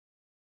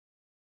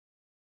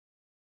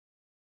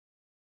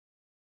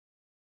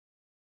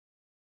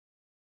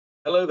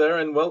Hello there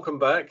and welcome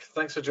back.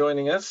 Thanks for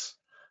joining us.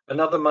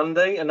 Another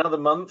Monday, another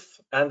month,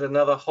 and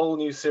another whole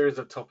new series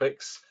of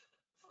topics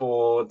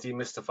for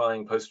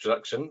demystifying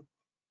post-production.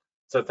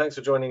 So thanks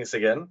for joining us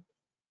again.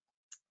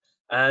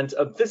 And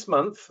this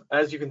month,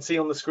 as you can see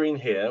on the screen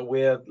here,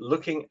 we're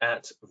looking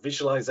at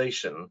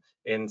visualization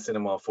in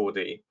Cinema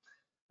 4D.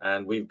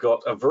 And we've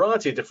got a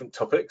variety of different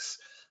topics.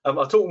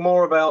 I'll talk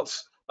more about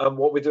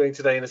what we're doing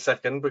today in a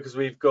second, because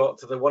we've got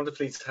the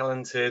wonderfully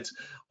talented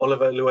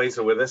Oliver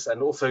Lueza with us,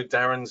 and also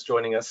Darren's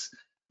joining us.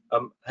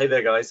 Hey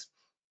there, guys.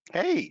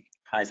 Hey.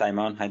 Hi,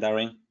 Simon. Hi,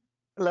 Darren.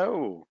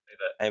 Hello.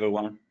 Hey,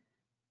 everyone.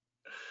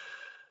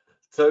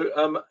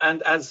 So,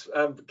 and as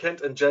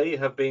Kent and Jay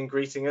have been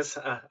greeting us,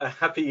 a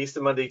happy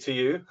Easter Monday to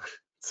you.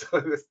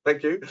 So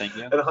thank you. Thank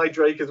you. And hi,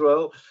 Drake, as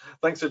well.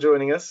 Thanks for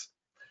joining us.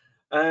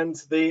 And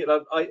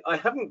I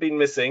haven't been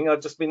missing.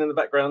 I've just been in the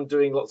background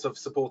doing lots of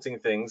supporting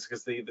things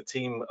because the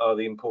team are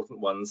the important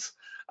ones,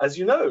 as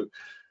you know.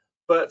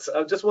 But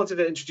I just wanted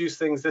to introduce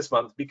things this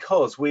month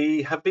because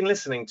we have been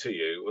listening to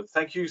you.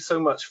 Thank you so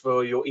much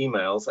for your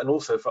emails and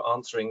also for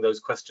answering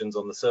those questions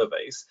on the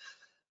surveys.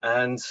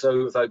 And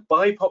so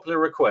by popular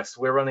request,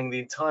 we're running the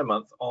entire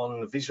month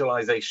on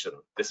visualization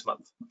this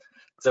month.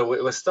 So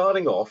we're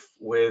starting off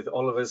with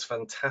Oliver's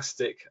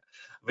fantastic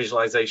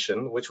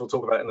visualization, which we'll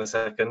talk about in a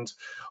second,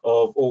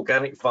 of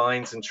organic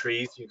vines and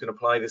trees. You can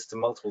apply this to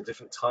multiple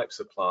different types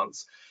of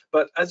plants.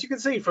 But as you can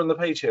see from the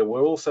page here,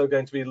 we're also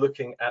going to be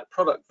looking at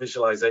product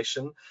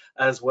visualization,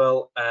 as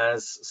well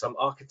as some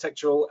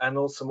architectural and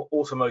also some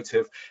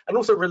automotive and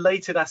also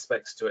related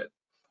aspects to it.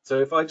 So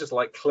if I just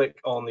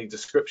click on the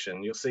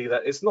description, you'll see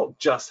that it's not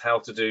just how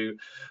to do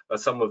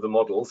some of the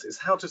models, it's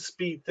how to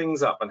speed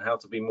things up and how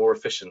to be more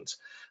efficient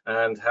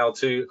and how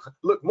to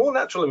look more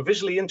natural and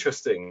visually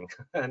interesting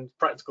and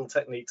practical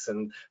techniques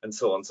and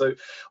so on. So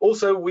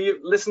also we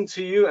listen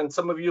to you, and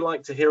some of you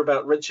like to hear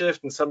about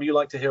Redshift and some of you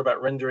like to hear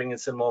about rendering in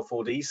Cinema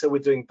 4D. So we're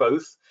doing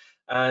both.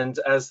 And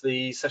as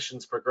the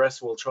sessions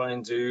progress, we'll try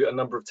and do a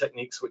number of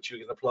techniques which you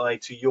can apply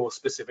to your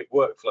specific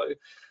workflow.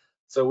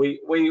 So we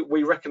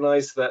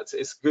recognize that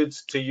it's good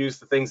to use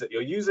the things that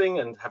you're using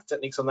and have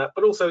techniques on that,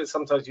 but also it's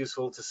sometimes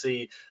useful to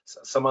see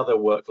some other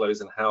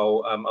workflows and how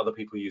other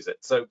people use it.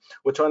 So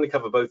we're trying to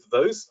cover both of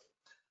those.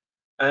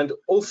 And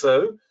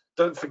also,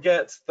 don't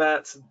forget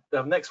that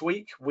next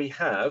week we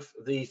have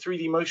the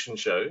 3D Motion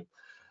Show.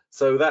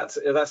 So that's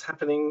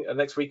happening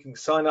next week. You can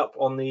sign up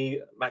on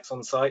the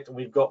Maxon site.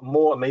 We've got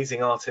more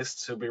amazing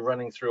artists who'll be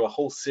running through a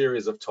whole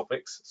series of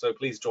topics. So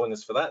please join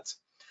us for that.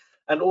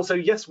 And also,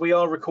 yes, we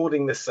are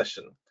recording this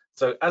session.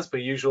 So as per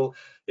usual,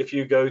 if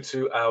you go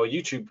to our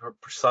YouTube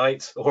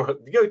site or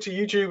go to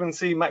YouTube and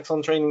see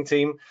Maxon Training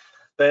Team,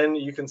 then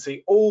you can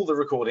see all the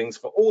recordings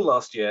for all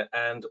last year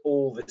and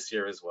all this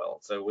year as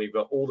well. So we've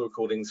got all the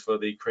recordings for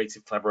the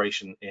creative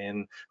collaboration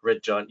in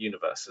Red Giant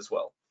Universe as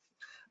well.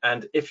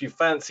 And if you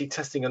fancy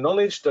testing your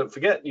knowledge, don't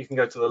forget, you can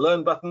go to the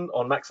Learn button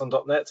on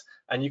maxon.net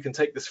and you can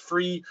take this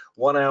free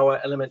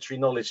 1-hour elementary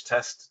knowledge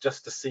test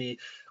just to see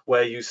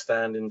where you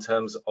stand in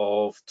terms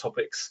of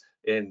topics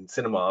in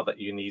cinema that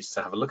you need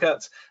to have a look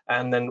at.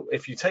 And then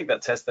if you take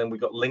that test, then we've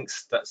got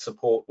links that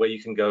support where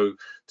you can go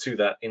to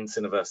that in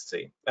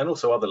Cineversity, and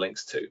also other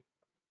links too.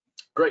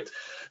 Great.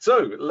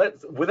 So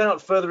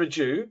without further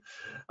ado,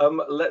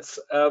 let's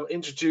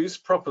introduce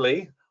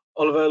properly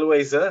Oliver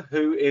Lueza,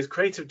 who is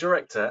creative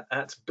director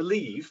at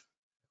Believe,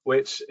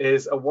 which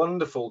is a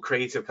wonderful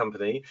creative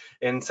company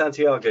in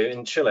Santiago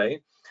in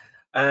Chile.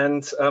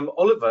 And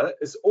Oliver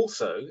is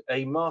also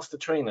a master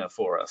trainer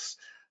for us.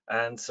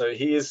 And so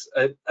he is,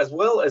 as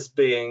well as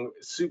being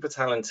super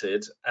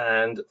talented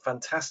and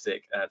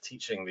fantastic at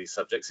teaching these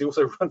subjects, he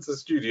also runs the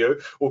studio,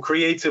 or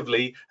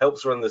creatively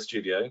helps run the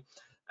studio.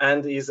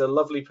 And he's a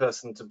lovely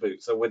person to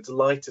boot. So we're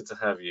delighted to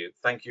have you.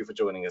 Thank you for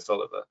joining us,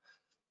 Oliver.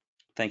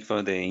 Thank you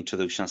for the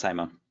introduction,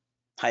 Simon.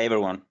 Hi,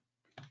 everyone.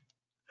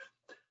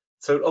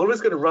 So Oliver's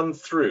going to run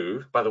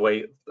through, by the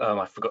way,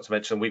 I forgot to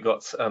mention, we've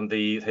got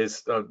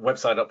his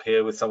website up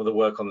here with some of the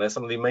work on there,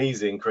 some of the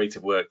amazing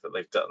creative work that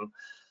they've done.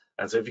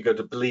 And so if you go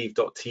to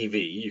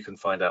believe.tv, you can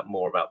find out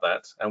more about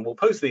that. And we'll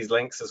post these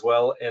links as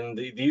well in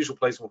the usual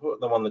place. We'll put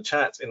them on the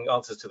chat in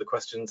answers to the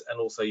questions. And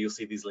also you'll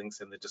see these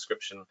links in the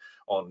description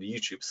on the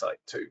YouTube site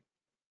too.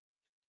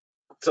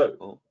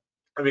 So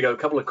here we go, a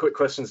couple of quick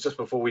questions just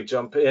before we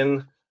jump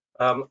in.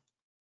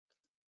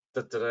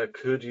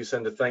 Could you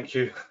send a thank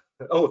you?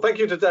 Oh, thank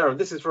you to Darren.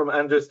 This is from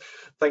Andrews.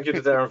 Thank you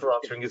to Darren for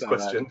answering his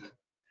question.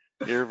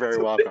 You're very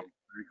welcome.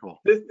 Very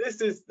cool. This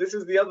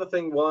is the other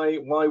thing why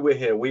we're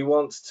here. We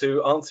want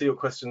to answer your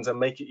questions and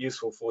make it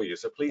useful for you.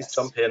 So please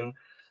jump in.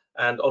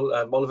 And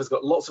Oliver's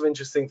got lots of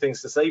interesting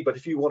things to say, but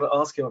if you want to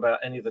ask him about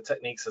any of the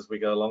techniques as we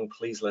go along,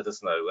 please let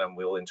us know and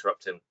we'll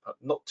interrupt him.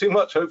 Not too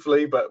much,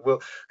 hopefully, but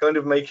we'll kind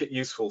of make it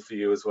useful for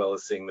you as well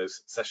as seeing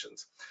those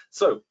sessions.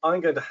 So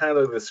I'm going to hand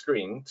over the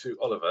screen to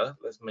Oliver.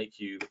 Let's make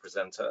you the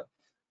presenter.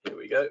 Here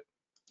we go.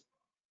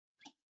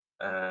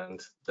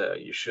 And there,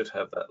 you should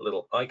have that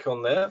little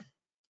icon there.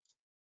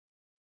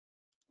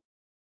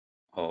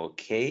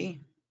 Okay.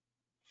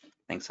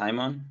 Thanks,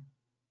 Simon.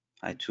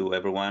 Hi to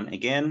everyone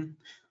again.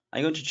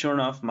 I'm going to turn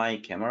off my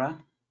camera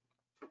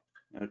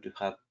in order to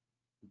have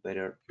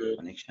better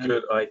connection.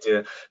 Good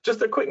idea.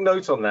 Just a quick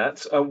note on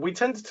that. We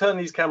tend to turn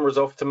these cameras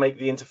off to make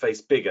the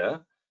interface bigger,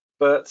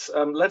 but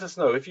let us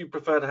know if you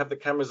prefer to have the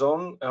cameras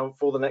on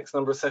for the next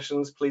number of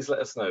sessions. Please let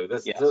us know.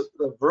 There's Yes. a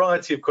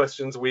variety of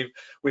questions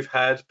we've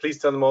had. Please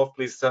turn them off.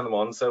 Please turn them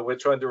on. So we're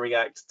trying to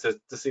react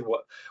to see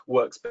what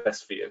works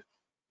best for you.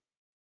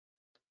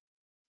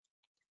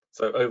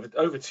 So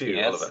over to you,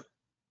 Yes. Oliver.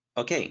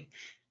 Okay.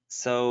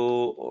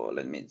 So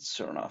let me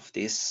turn off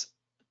this.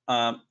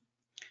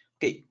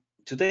 Okay.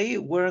 Today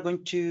we're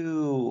going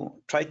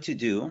to try to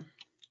do.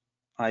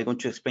 I'm going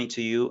to explain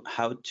to you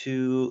how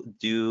to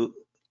do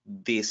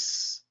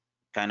this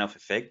kind of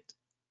effect.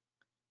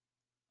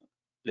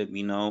 Let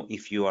me know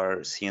if you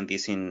are seeing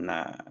this in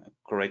a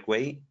correct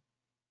way.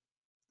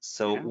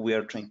 So Yeah, we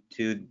are trying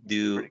to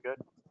do pretty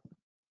good.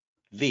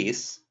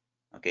 this.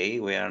 Okay,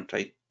 we are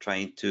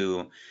trying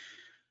to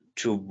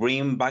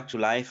bring back to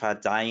life a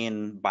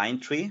dying vine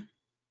tree.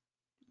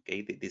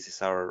 Okay, this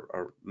is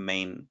our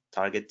main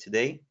target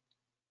today.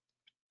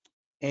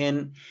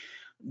 And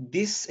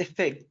this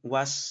effect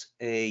was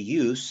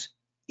used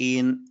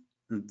in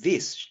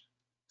this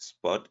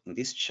spot, in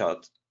this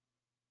shot.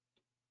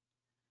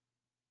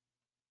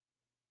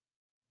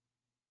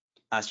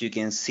 As you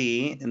can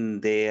see,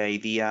 the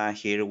idea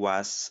here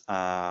was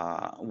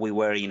we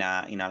were in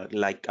a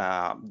like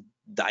a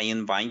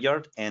dying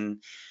vineyard,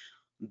 and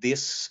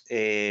this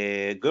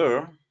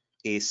girl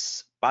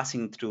is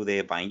passing through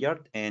the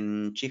vineyard,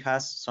 and she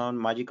has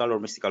some magical or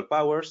mystical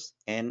powers,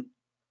 and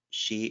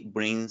she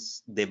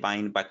brings the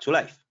vine back to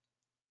life.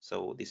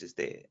 So this is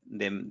the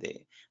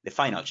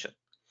final shot,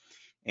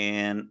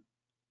 and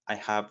I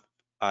have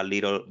a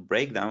little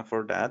breakdown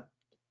for that.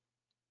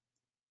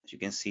 As you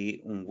can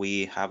see,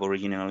 we have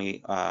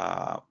originally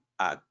a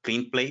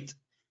clean plate,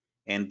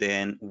 and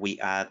then we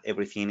add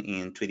everything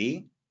in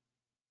 3D,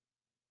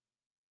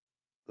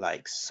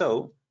 like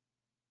so.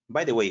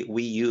 By the way,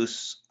 we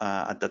use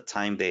at that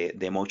time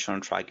the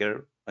motion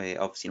tracker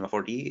of Cinema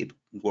 4D. It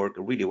worked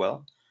really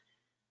well.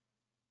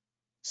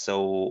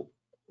 So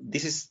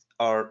this is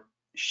our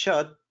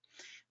shot,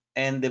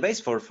 and the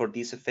base for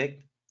this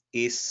effect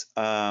is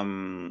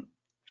what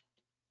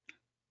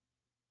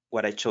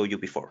I showed you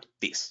before,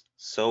 this.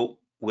 So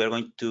we're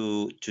going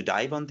to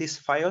dive on these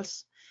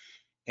files,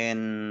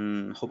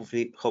 and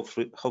hopefully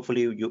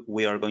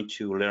we are going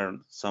to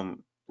learn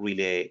some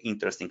really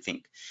interesting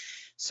thing.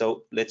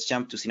 So let's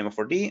jump to Cinema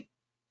 4D.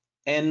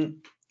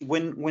 And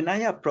when I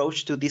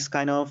approach to this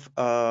kind of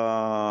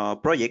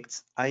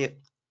projects, I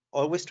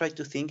always try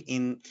to think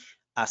in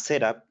a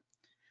setup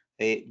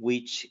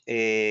which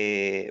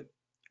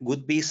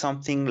would be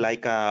something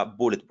like a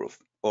bulletproof,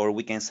 or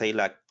we can say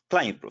like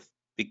client proof,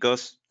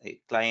 because a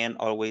client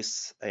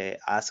always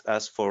asks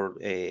us for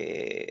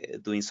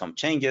doing some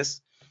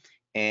changes,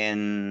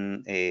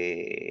 and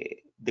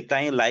the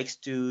client likes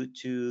to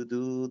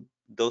do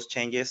those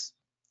changes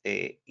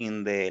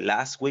in the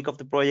last week of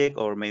the project,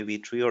 or maybe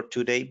 3 or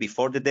 2 days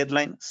before the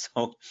deadline.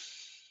 So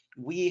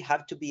we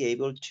have to be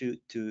able to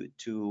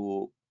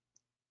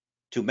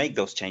make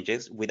those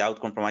changes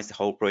without compromise the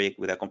whole project,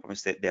 without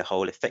compromise the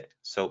whole effect.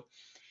 So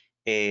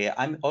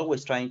I'm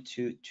always trying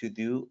to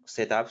do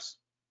setups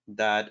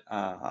that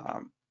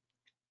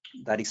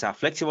that is a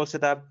flexible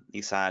setup,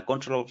 is a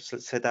controllable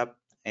setup,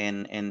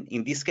 and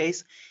in this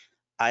case,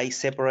 I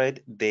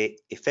separate the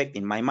effect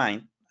in my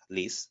mind, at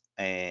least,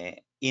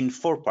 in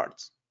 4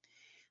 parts.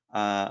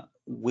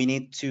 We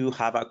need to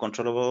have a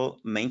controllable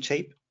main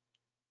shape,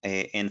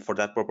 and for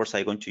that purpose,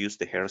 I'm going to use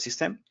the hair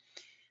system.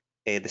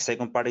 The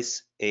second part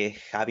is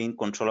having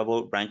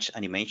controllable branch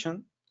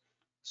animation.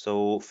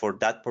 So for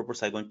that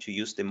purpose, I'm going to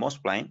use the mouse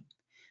spline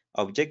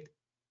object.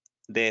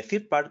 The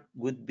third part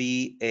would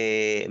be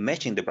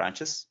meshing the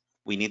branches.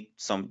 We need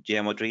some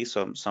geometry,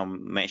 some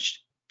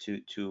mesh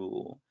to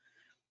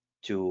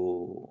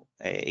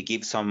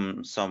give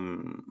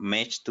some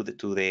mesh to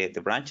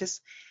the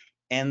branches.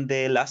 And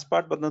the last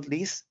part, but not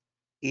least,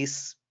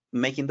 is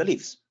making the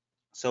leaves.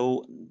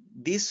 So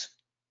these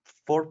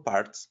 4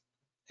 parts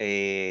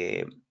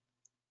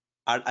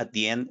are at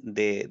the end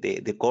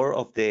the core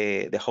of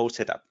the whole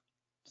setup.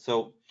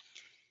 So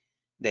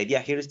the idea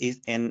here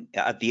is and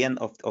at the end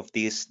of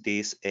this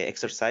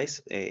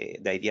exercise,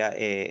 the idea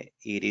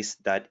it is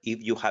that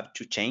if you have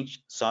to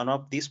change some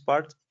of these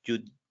parts,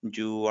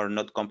 you are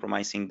not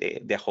compromising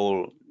the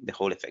whole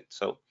effect.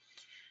 So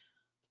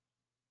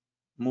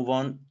move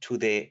on to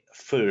the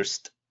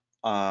first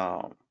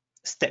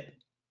step.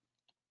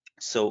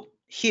 So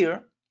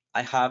here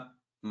I have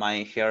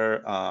my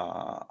hair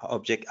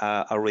object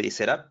already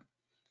set up.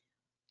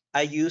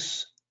 I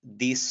use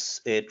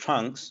these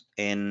trunks,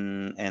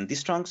 and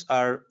these trunks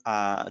are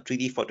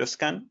 3D photo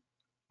scan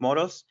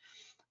models.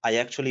 I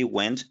actually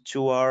went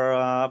to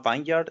our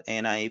vineyard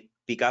and I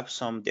pick up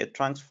some dead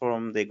trunks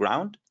from the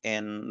ground,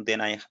 and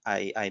then I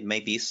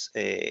made these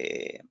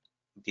 3D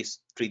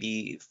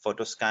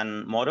photo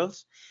scan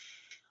models.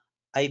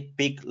 I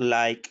pick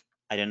like,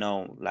 I don't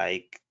know,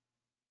 like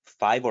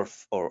 5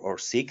 or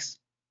 6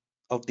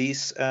 of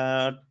this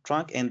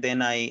trunk, and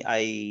then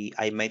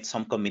I made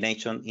some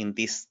combination in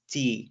this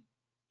T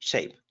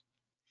shape.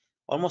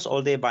 Almost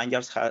all the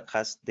vineyards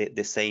has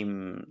the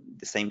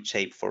same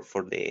shape for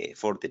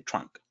the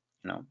trunk.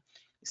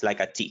 It's like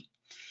a T.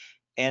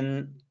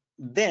 And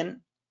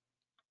then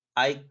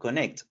I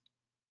connect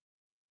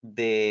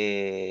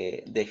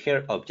the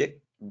hair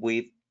object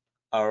with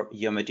our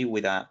geometry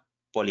with a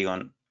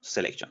polygon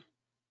selection.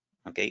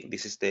 Okay,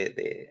 this is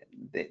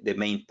the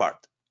main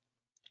part.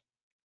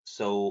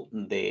 So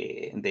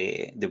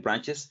the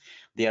branches,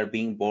 they are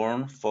being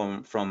born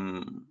from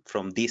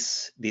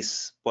this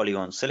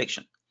polygon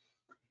selection.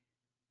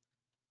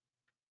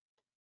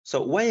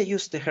 So why I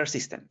use the hair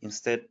system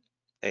instead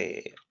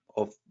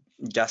of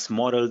just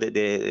model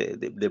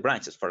the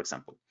branches, for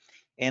example?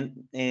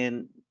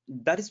 And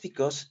that is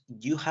because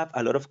you have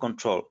a lot of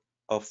control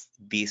of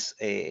this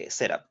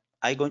setup.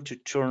 I'm going to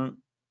turn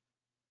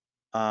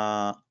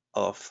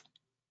off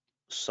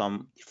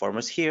some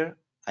deformers here.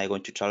 I'm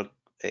going to talk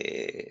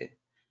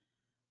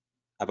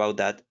about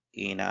that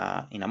in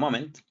a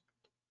moment.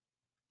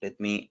 Let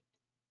me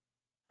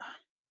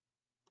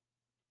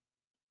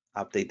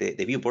update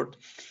the viewport.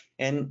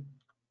 And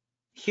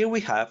here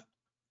we have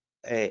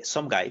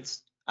some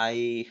guides.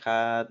 I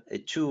had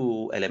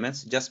two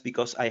elements just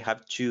because I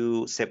have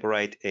to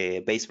separate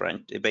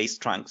base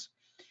trunks.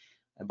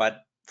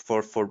 But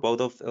for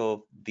both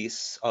of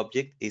these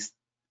objects is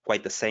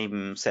quite the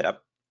same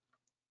setup.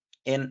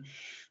 And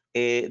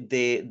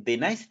the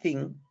nice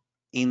thing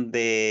in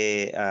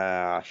the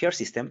hair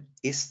system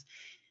is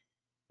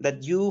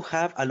that you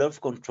have a lot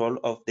of control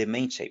of the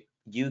main shape.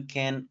 You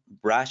can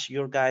brush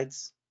your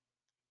guides,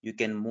 you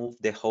can move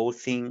the whole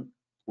thing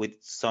with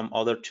some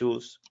other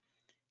tools.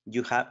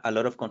 You have a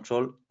lot of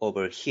control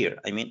over here.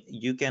 I mean,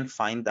 you can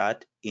find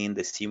that in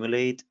the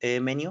simulate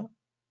menu,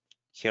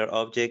 hair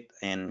object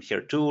and hair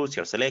tools,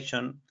 hair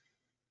selection.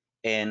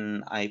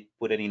 And I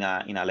put it in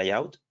a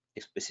layout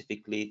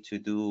specifically to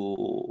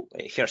do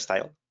a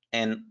hairstyle.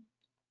 And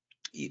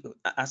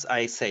as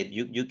I said,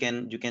 you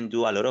can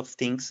do a lot of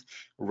things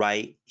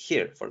right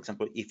here. For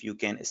example, if you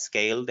can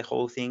scale the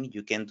whole thing,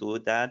 you can do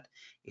that.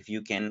 If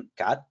you can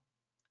cut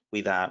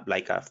with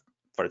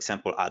for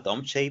example, a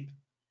dome shape,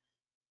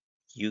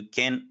 you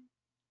can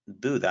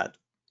do that.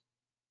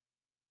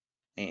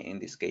 In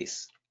this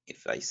case,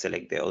 if I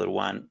select the other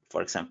one,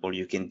 for example,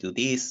 you can do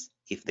this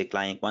if the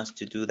client wants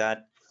to do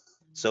that.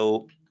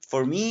 So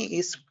for me,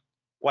 it's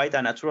quite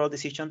a natural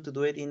decision to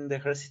do it in the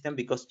hair system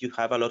because you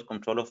have a lot of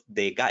control of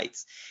the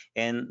guides.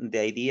 And the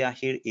idea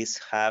here is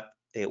have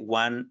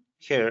one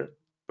hair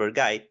per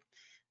guide.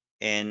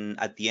 And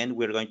at the end,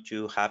 we're going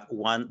to have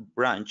one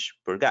branch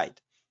per guide.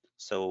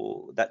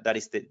 So that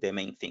is the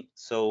main thing.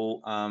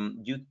 So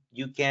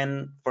you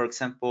can, for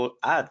example,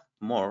 add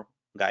more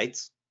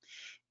guides.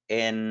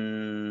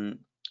 And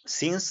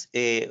since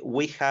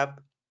we have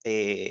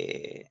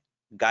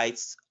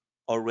guides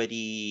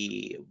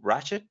already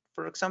ratchet,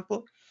 for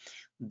example,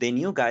 the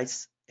new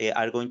guides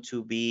are going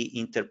to be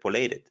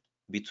interpolated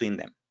between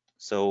them.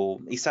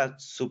 So it's a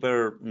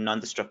super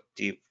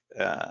non-destructive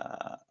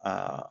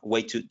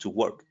way to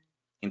work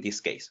in this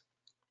case.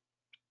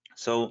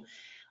 So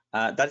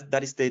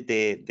that is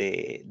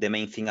the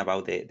main thing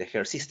about the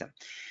hair system.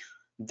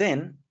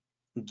 Then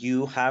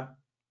you have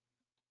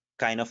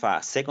kind of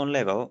a second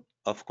level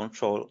of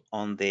control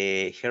on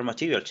the hair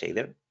material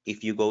shader.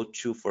 If you go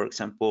to, for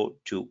example,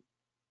 to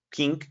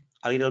kink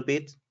a little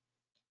bit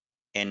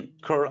and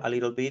curl a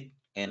little bit,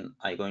 and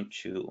I'm going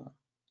to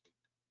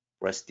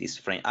press this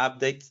frame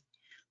update,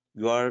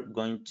 you are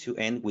going to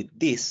end with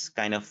this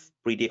kind of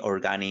pretty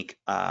organic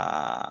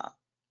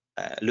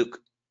look.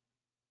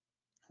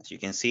 As you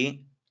can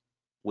see,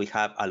 we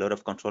have a lot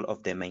of control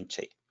of the main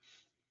shape.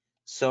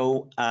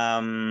 So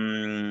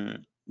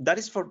that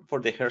is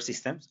for the hair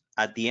systems.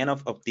 At the end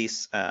of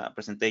this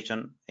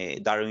presentation,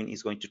 Darwin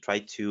is going to try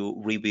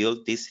to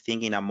rebuild this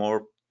thing in a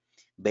more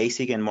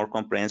basic and more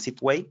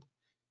comprehensive way,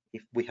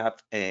 if we have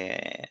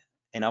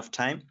enough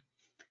time.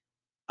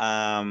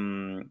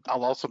 I'll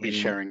also be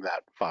sharing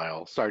that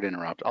file. Sorry to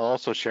interrupt. I'll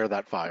also share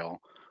that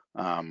file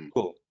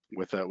cool.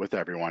 with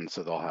everyone,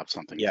 so they'll have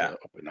something to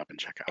open up and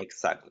check out.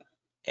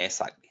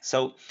 Exactly.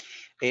 So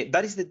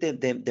that is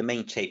the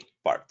main shape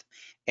part.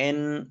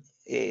 And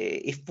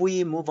if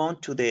we move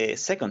on to the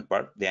second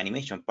part, the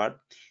animation part,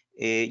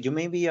 you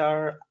maybe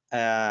are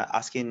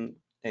asking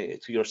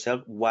to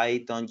yourself, why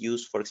don't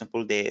use, for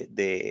example,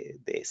 the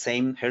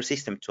same hair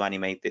system to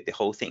animate the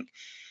whole thing?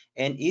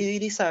 And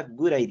it is a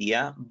good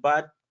idea,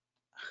 but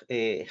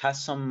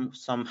has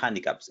some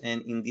handicaps.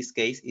 And in this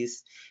case,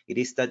 it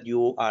is that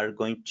you are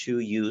going to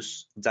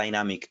use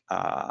dynamic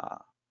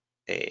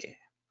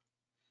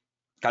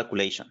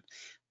calculation.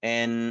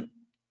 And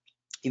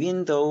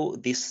even though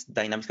these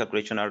dynamic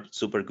calculations are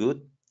super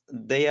good,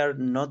 they are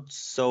not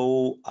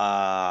so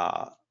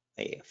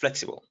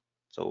flexible.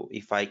 So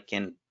if I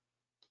can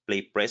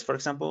play press, for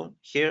example,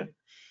 here,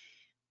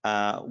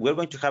 we're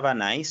going to have a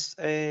nice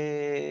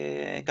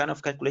kind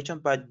of calculation,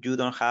 but you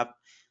don't have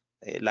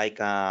like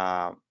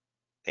a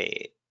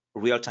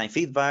real-time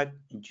feedback.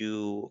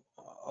 You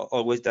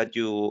always that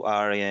you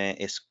are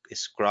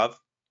scroll,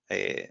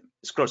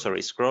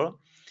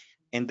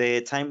 and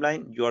the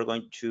timeline, you are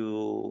going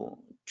to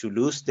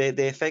lose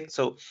the effect.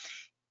 So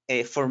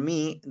for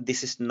me,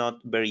 this is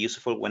not very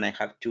useful when I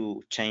have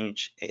to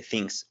change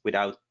things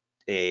without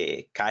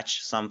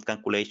catch some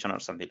calculation or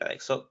something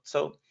like that.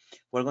 So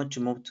we're going to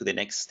move to the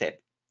next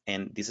step,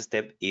 and this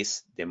step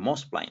is the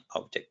multiplying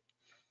object.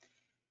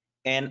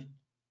 And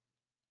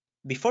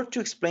before to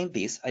explain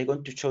this, I'm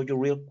going to show you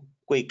real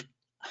quick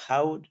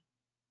how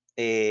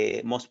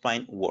a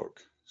multiplying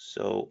work.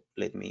 So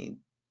let me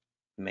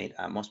make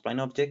a multiplying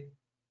object.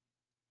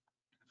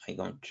 I'm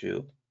going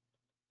to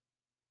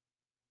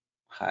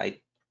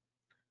hide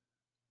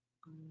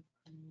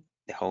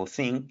the whole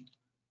thing,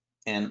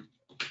 and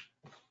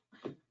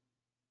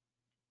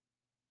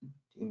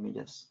give me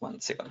just 1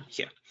 second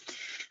here.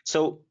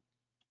 So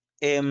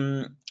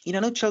in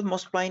a nutshell,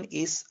 multiplying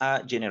is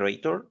a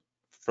generator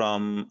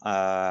from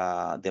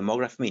the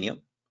MoGraph menu,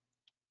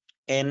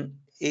 and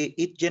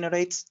it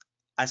generates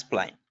a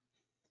spline.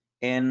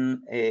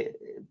 And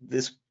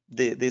the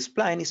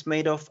spline is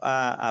made of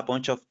a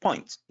bunch of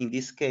points. In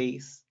this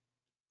case,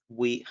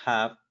 we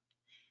have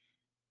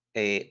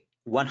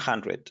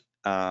 100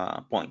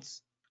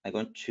 points. I'm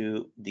going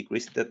to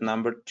decrease that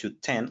number to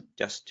 10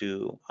 just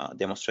to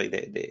demonstrate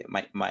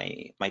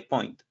my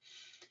point.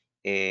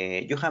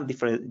 You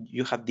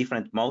have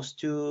different modes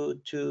to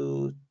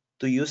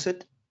use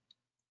it.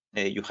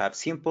 You have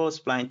simple,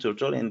 spline,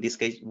 tutorial. In this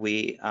case,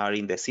 we are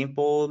in the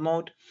simple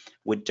mode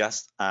with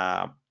just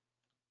a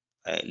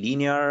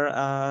linear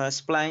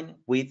spline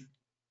with,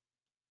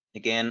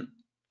 again,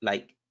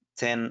 like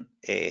 10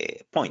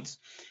 points.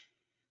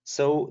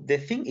 So the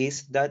thing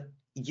is that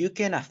you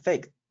can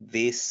affect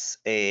these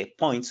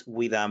points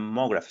with a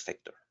MoGraph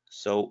effector.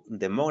 So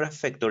the MoGraph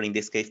effector, in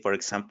this case, for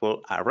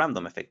example, a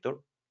random effector,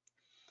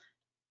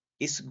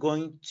 is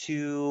going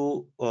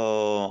to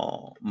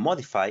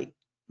modify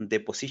the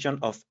position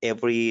of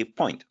every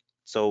point.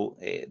 So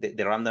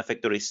the random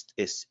effector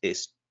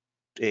is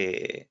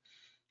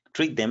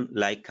treat them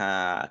like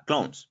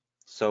clones.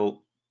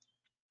 So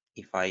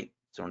if I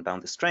turn down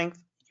the strength,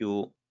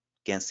 you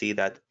can see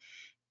that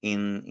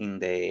in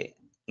the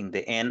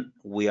end,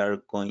 we are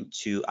going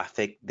to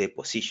affect the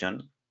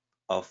position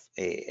of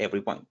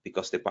every point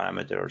because the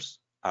parameters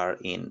are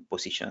in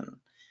position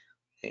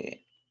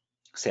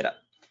setup.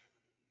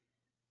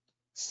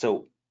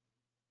 So,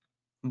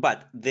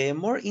 but the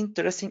more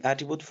interesting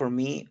attribute for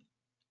me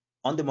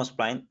on the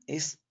multiplying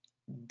is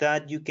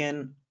that you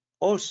can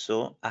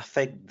also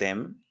affect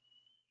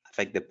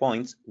the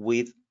points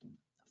with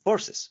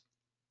forces.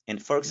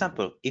 And for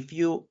example, if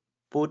you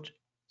put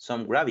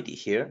some gravity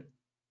here,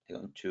 I'm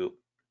going to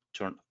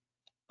turn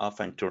off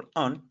and turn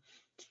on.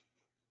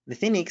 The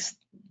thing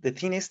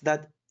is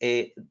that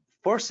a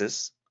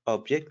forces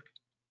object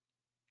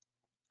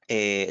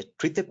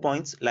treat the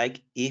points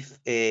like if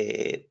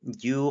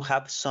you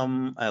have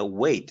some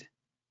weight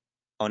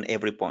on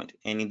every point,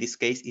 and in this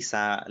case, it's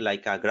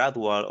like a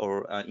gradual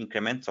or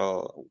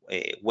incremental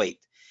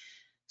weight.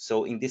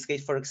 So in this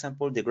case, for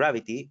example, the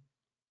gravity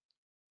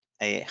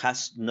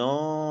has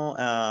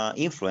no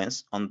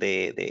influence on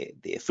the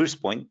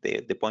first point,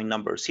 the point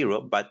number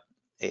 0, but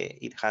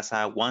it has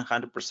a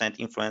 100%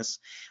 influence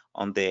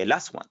on the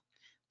last one.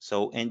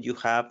 So, and you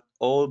have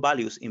all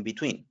values in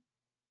between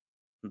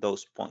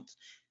those points.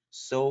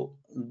 So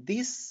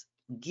this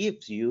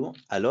gives you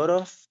a lot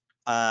of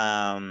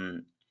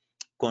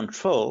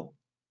control,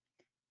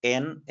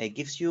 and it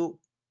gives you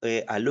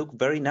a look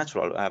very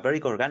natural, a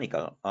very organic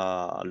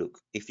look.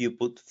 If you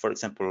put, for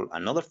example,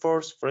 another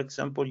force, for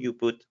example, you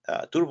put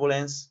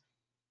turbulence,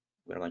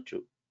 we're going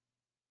to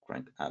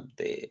crank up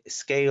the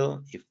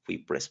scale. If we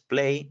press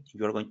play,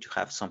 you're going to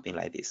have something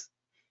like this.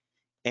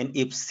 And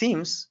it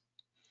seems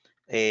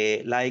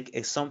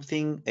like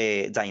something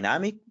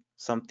dynamic,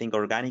 something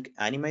organic,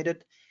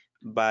 animated,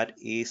 but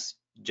is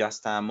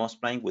just a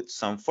multiplying with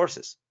some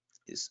forces.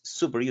 It's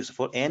super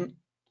useful, and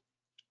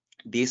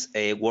this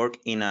work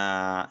in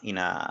a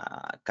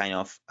kind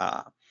of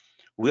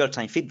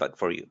real-time feedback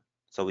for you.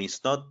 So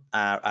it's not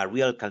a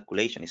real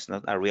calculation. It's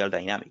not a real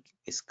dynamic.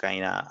 It's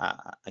kind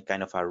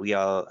of a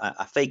real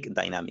a fake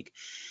dynamic,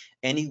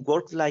 and it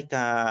works like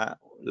an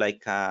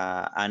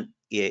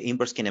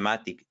inverse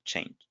kinematic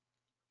change.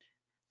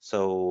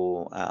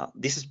 So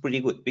this is pretty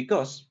good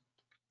because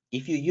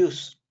if you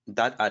use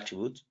that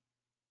attribute,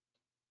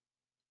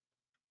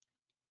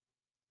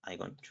 I'm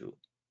going to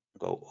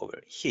go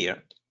over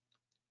here,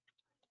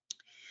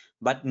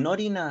 but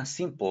not in a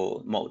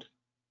simple mode,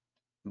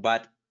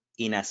 but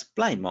in a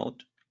spline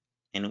mode.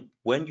 And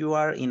when you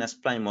are in a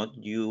spline mode,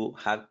 you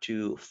have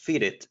to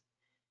feed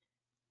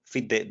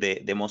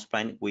the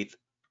multiplying with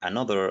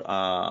another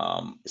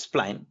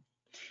spline.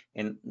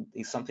 And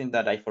it's something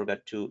that I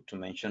forgot to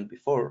mention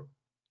before.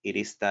 It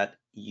is that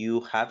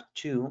you have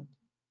to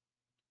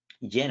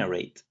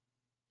generate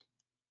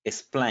a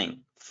spline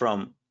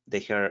from the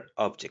hair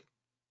object.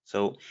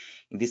 So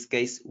in this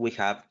case, we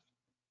have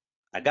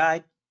a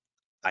guide,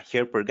 a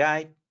hair per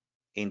guide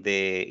in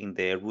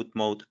the root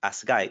mode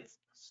as guide.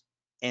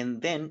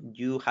 and then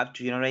you have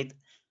to generate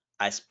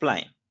a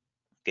spline.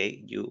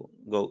 Okay, you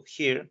go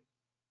here.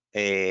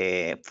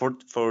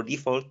 For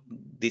default,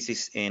 this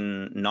is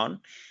in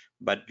none,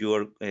 but you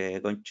are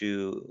going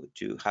to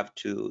have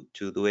to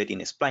do it in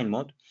spline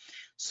mode.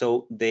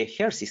 So the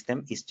hair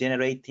system is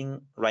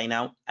generating right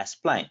now a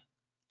spline,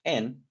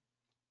 and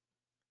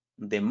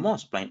the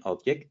most spline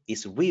object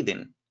is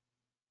reading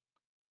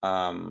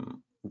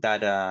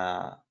that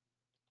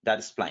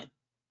spline,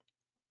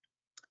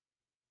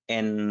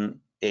 and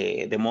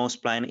the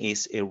most spline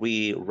is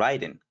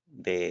rewriting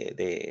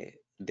the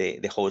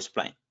whole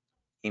spline.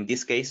 In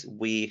this case,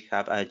 we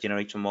have a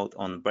generation mode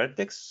on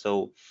vertex,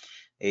 so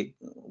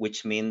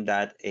which means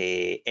that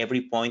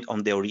every point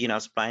on the original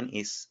spline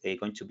is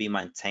going to be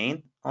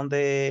maintained on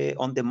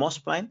the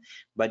most spline,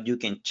 but you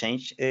can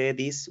change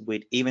this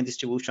with even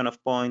distribution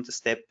of point,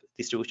 step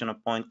distribution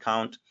of point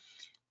count.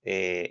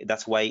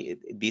 That's why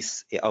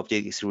this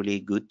object is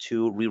really good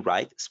to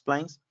rewrite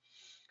splines.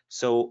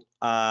 So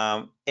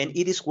and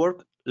it is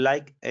work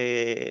like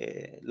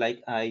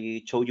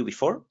I showed you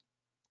before,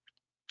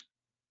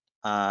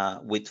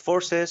 with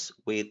forces,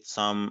 with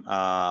some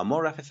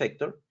more graph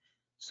effector.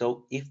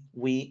 So if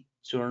we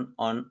turn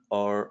on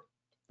our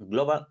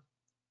global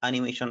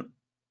animation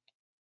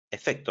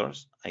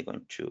effectors, I'm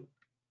going to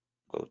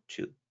go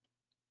to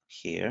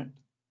here.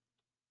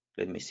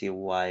 Let me see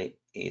why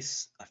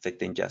is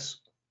affecting just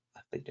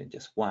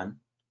one.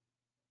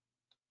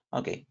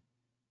 Okay,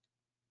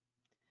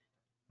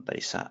 that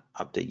is a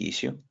update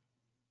issue.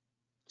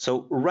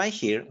 So right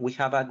here we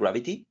have a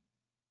gravity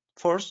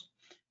force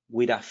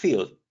with a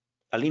field,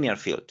 a linear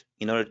field,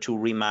 in order to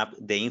remap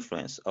the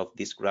influence of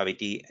this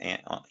gravity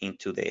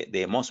into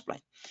the most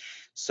spline.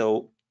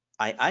 So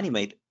I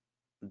animate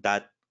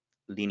that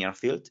linear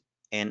field,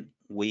 and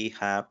we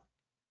have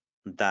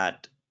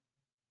that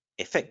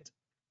effect.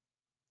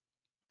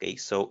 Okay,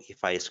 so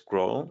if I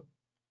scroll,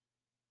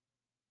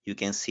 you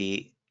can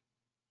see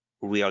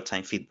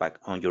real-time feedback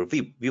on your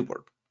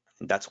viewport.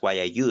 And that's why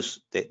I use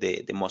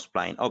the most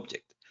spline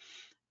object.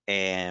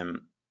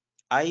 And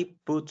I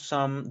put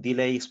some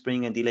delay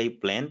spring and delay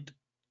blend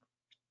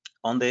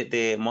on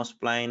the most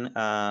spline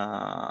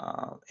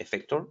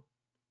effector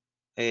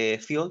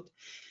field,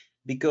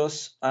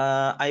 because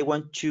I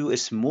want to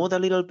smooth a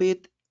little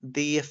bit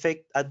the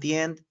effect at the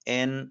end,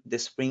 and the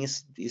spring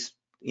is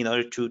in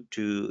order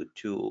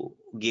to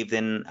give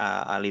them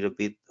a little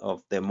bit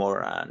of the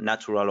more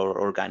natural or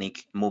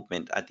organic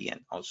movement at the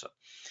end also.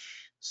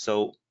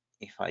 So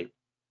if I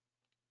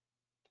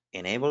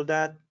enable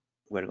that,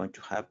 we're going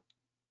to have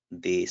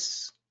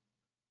this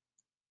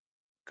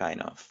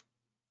kind of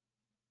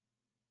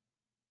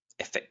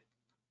effect.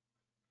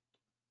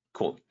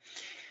 Cool.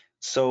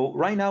 So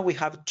right now we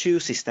have two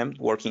systems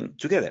working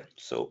together.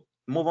 So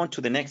move on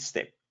to the next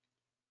step,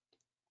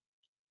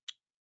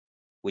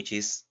 which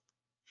is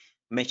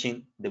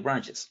matching the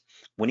branches.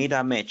 We need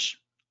a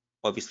match,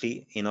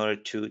 obviously, in order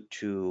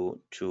to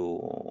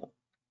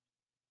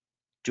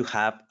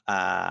have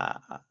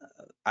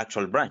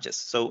actual branches.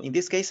 So in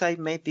this case, I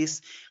made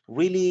this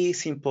really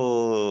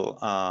simple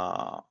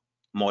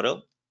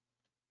model.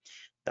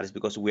 That is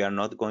because we are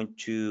not going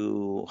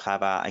to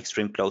have an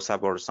extreme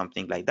close-up or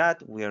something like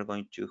that. We are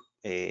going to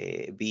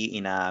be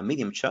in a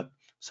medium shot.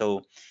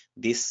 So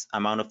this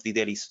amount of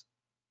detail is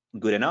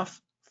good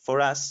enough for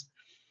us.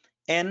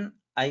 And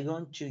I'm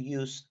going to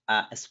use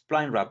a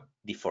spline wrap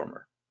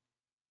deformer.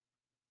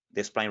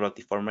 The spline wrap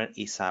deformer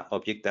is an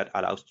object that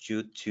allows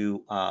you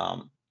to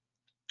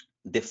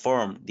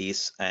deform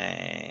this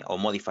or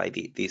modify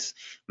this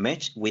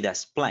mesh with a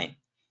spline.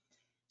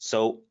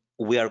 So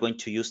we are going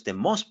to use the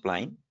most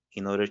spline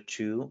in order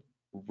to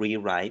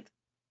rewrite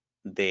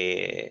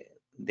the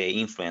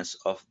influence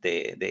of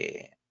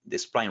the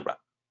spline wrap.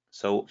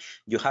 So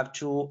you have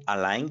to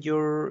align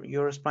your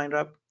spline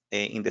wrap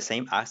in the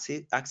same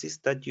axis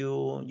that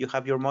you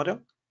have your model.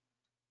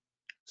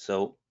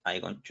 So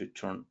I'm going to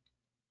turn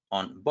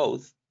on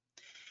both,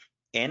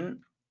 and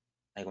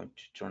I'm going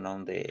to turn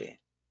on the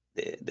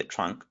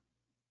trunk.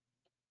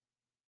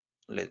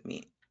 Let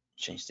me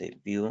change the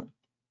view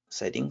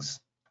settings,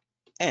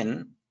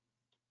 and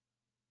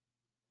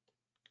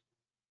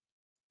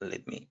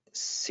let me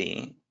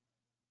see.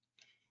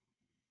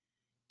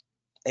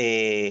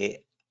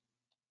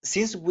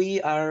 Since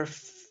we are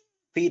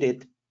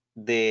fitted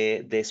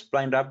the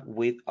spline wrap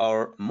with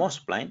our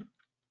most spline,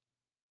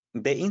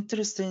 the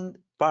interesting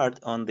part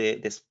on the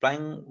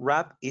spline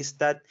wrap is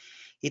that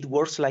it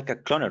works like a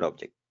cloner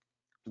object.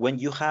 When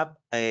you have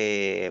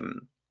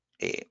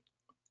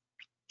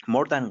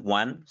more than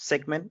one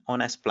segment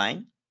on a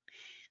spline,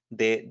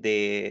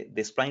 the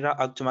spline wrap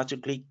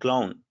automatically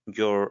clone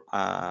your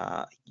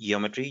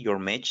geometry, your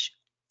mesh,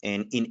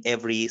 and in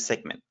every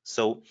segment.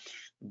 So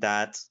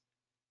that's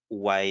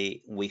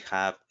why we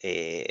have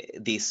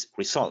this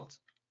result.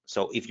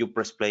 So if you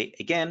press play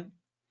again,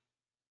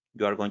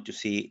 you are going to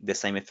see the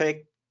same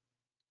effect,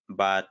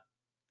 but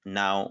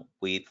now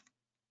with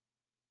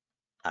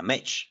a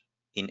mesh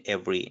in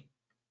every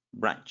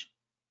branch.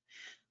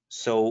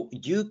 So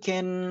you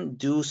can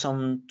do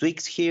some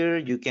tweaks here.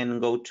 You can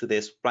go to the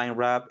spline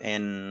wrap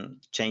and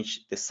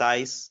change the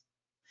size.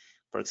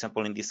 For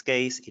example, in this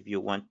case, if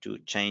you want to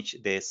change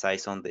the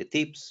size on the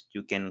tips,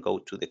 you can go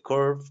to the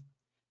curve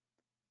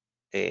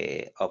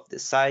of the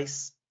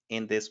size.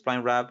 In the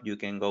spline wrap, you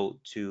can go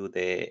to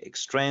the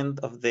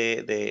strength of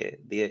the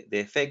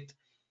effect.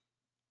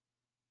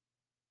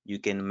 You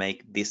can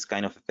make this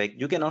kind of effect.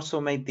 You can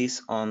also make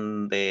this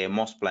on the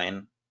most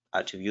spline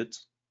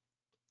attributes.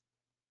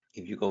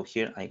 If you go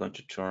here, I'm going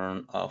to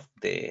turn off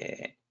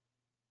the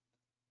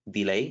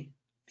delay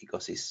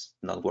because it's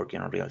not working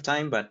on real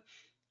time. But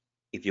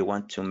if you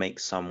want to make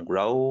some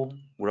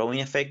growing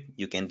effect,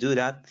 you can do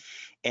that.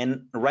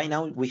 And right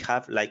now we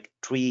have like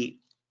 3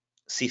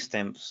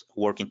 systems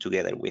working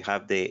together. We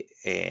have the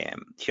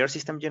hair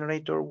system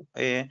generator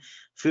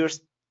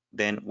first,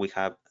 then we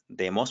have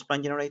the most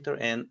spline generator,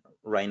 and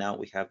right now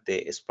we have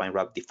the spline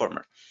wrap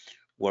deformer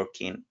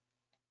working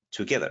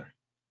together.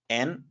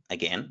 And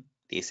again,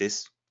 this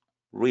is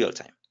real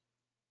time.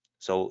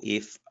 So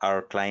if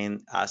our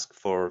client asks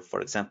for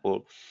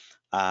example,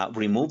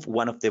 remove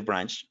one of the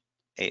branch,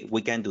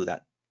 we can do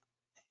that.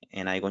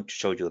 And I'm going to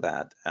show you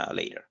that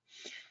later.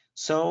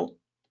 So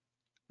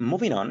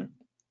moving on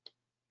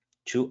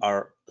to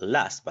our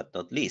last but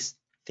not least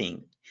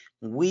thing,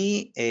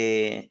 we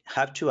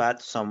have to add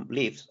some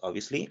leaves,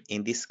 obviously.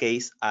 In this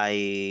case,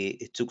 I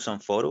took some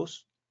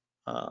photos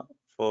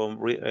from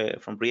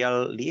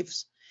real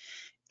leaves,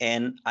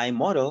 and I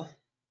model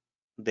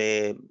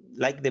the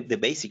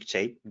basic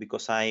shape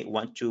because I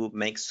want to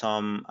make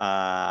some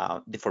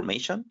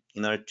deformation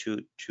in order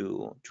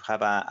to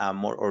have a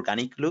more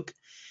organic look.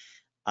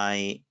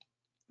 I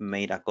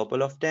made a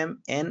couple of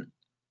them, and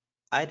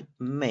I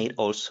made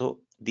also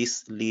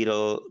these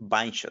little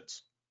bind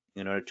shots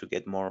in order to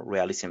get more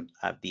realism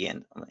at the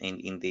end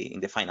in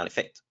the final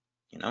effect,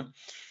 you know.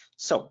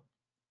 So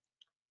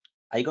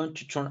I'm going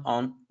to turn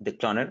on the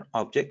cloner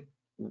object,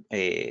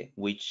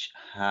 which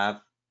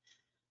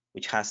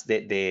has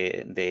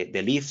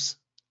the leaves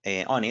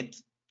on it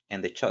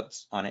and the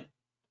shots on it.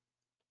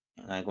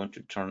 And I'm going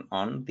to turn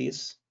on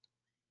this,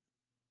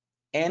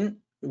 and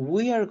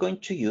we are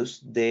going to use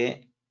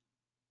the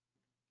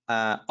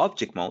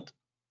object mode.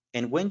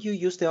 And when you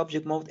use the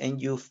object mode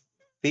and you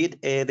feed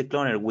the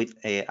cloner with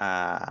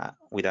a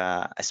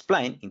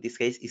spline, in this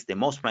case is the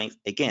most spline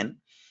again,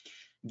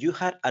 you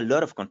had a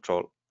lot of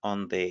control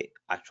on the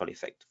actual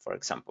effect. For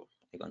example,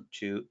 I'm going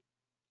to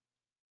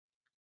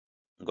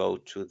go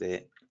to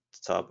the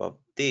top of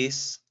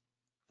this.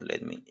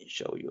 Let me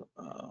show you.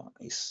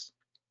 Is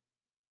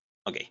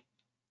okay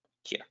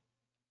here.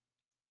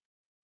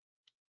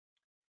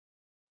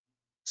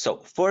 So,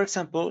 for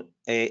example,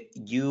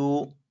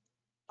 you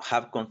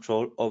have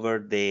control over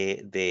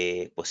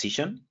the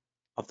position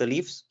of the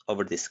leaves,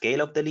 over the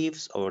scale of the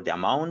leaves, over the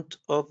amount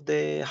of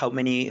the how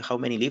many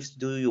leaves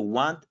do you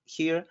want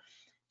here.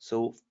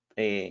 So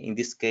in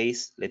this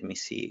case, let me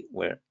see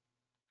where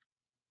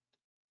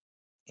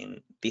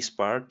in this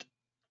part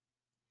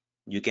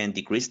you can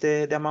decrease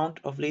the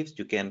amount of leaves,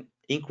 you can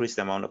increase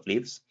the amount of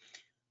leaves,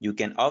 you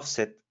can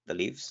offset the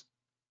leaves.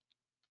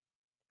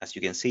 As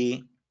you can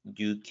see,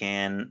 you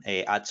can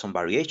add some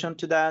variation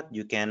to that.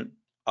 You can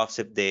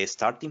offset the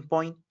starting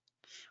point.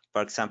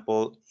 For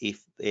example,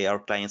 if our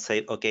client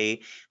said,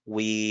 okay,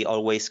 we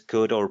always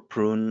cut or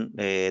prune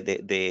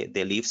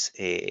the leaves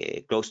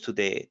close to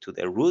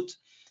the root,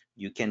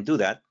 you can do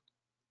that.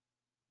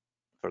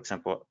 For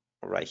example,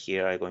 right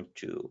here, I'm going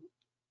to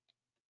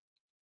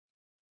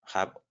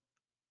have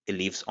the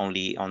leaves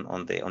only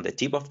on the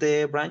tip of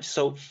the branch.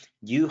 So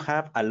you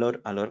have a lot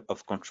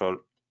of control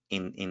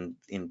in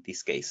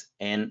this case.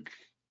 And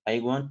I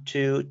want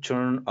to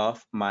turn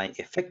off my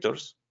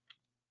effectors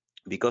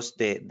because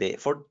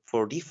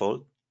for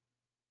default,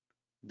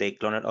 the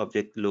cloner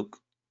object look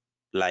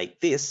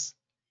like this.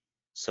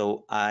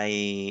 So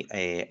I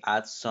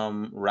add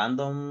some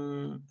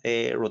random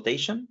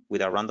rotation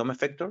with a random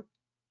effector,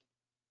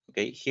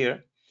 okay,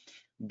 here.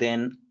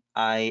 Then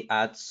I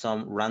add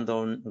some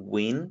random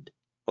wind.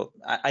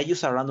 I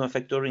use a random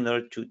effector in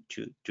order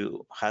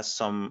to have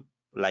some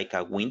like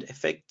a wind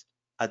effect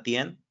at the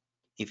end.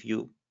 If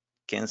you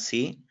can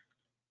see,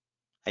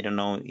 I don't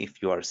know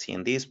if you are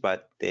seeing this,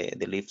 but the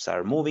leaves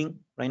are moving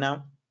right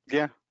now.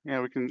 Yeah,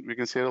 we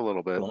can see it a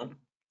little bit.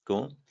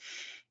 Cool.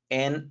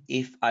 And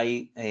if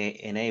I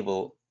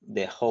enable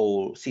the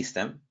whole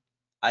system,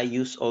 I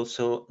use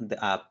also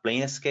a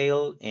plane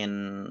scale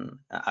and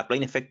a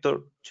plane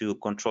effector to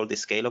control the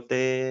scale of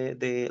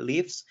the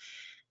leaves,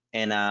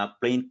 and a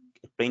plane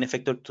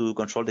effector to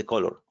control the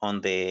color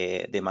on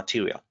the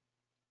material.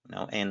 You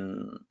know,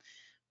 and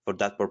for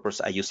that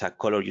purpose, I use a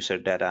color user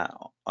data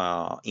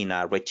in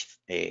a rich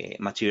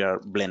material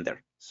blender.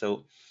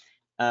 So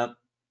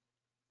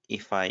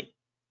if I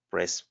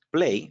press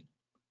play,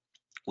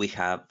 we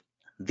have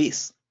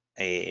this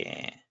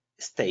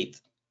state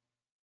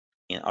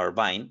in our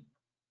bind.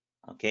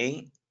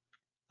 Okay,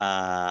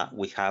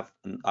 we have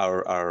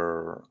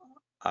our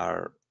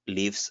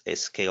leaves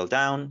scale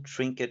down,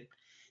 shrink it,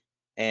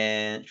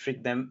 and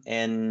shrink them.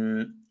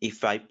 And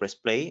if I press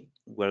play,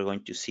 we're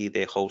going to see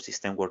the whole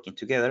system working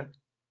together.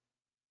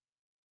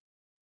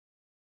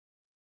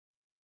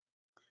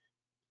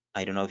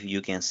 I don't know if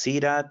you can see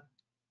that.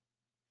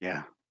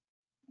 Yeah.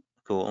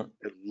 Cool.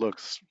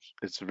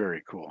 It's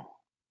very cool.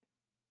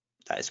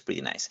 That is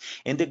pretty nice.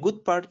 And the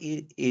good part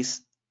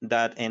is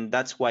that, and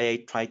that's why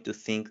I try to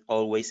think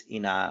always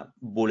in a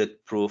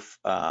bulletproof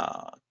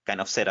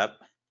kind of setup,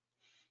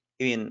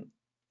 even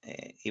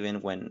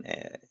when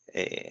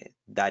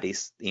that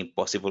is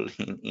impossible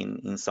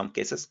in some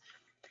cases.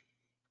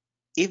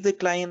 If the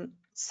client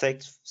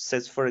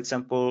says, for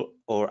example,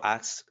 or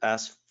asks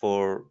us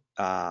for,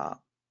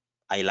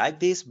 I like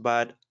this,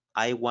 but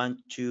I want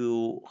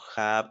to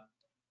have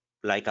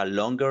like a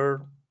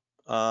longer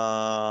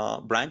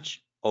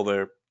branch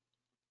over,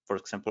 for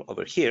example,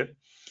 over here,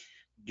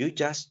 you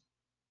just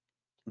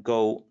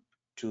go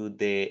to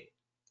the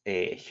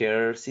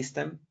hair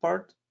system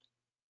part,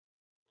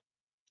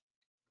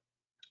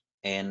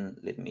 and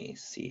let me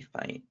see if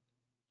I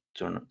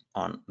turn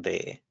on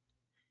the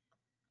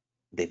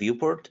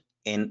viewport,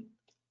 and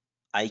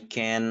I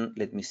can,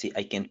 let me see,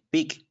 I can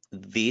pick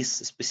this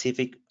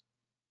specific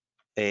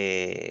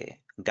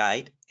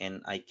guide,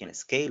 and I can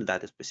scale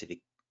that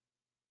specific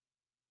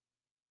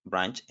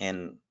branch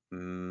and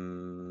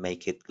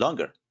make it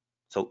longer.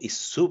 So it's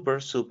super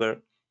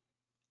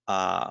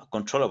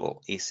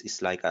controllable.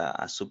 It's like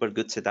a super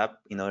good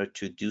setup in order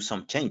to do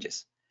some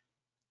changes.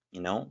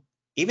 You know,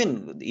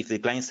 even if the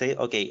client say,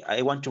 okay,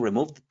 I want to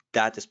remove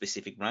that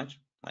specific branch,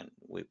 when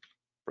we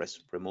press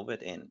remove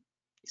it and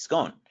it's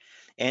gone.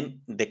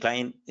 And the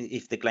client,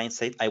 if the client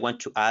said, I want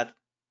to add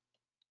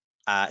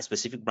a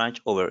specific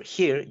branch over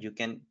here, you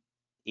can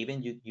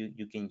even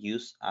you can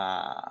use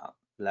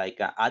like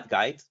a add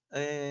guide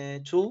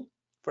tool,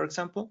 for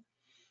example.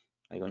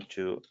 I'm going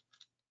to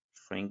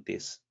shrink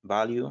this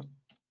value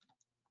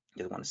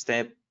just one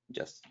step,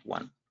 just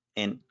one.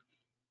 And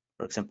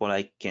for example,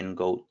 I can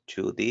go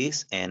to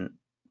this and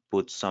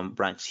put some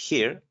branch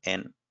here,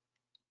 and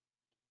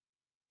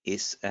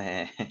is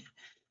the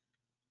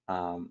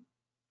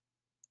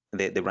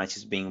branch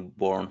is being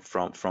born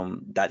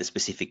from that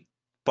specific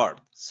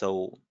part.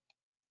 So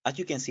as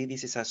you can see,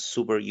 this is a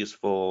super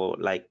useful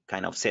like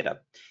kind of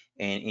setup,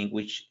 and in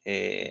which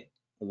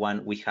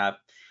one we have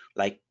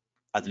like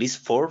at least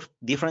 4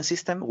 different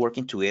systems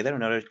working together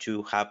in order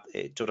to have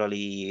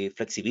totally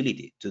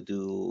flexibility to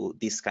do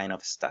this kind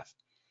of stuff.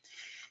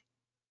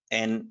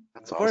 And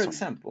That's for awesome.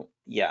 example,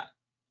 yeah,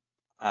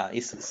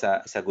 it's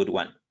a good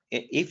one.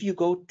 If you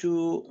go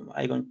to,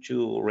 I'm going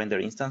to render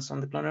instance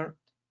on the cloner.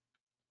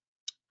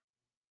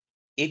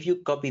 If you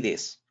copy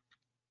this,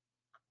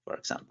 for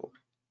example,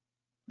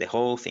 the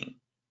whole thing,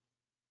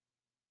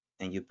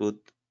 and you put,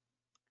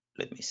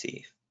 let me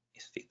see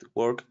if it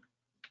work.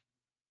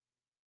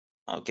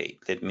 Okay,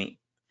 let me,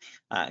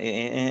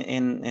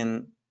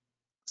 and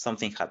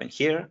something happened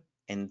here,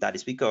 and that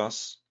is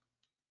because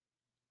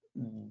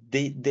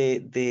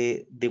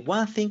the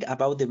one thing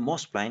about the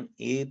MOS spline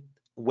is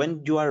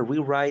when you are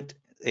rewrite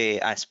a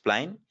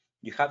spline,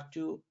 you have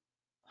to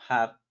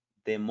have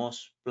the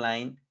MOS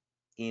spline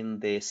in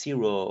the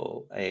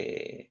 0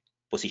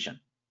 position.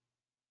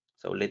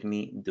 So let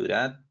me do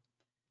that.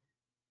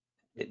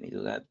 Let me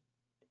do that.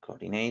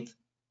 Coordinate.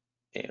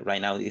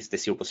 Right now it's the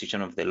 0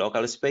 position of the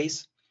local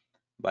space,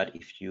 but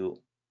if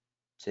you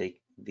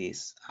take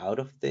this out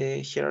of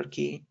the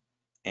hierarchy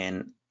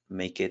and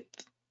make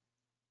it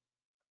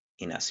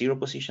in a 0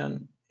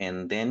 position,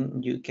 and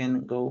then you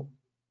can go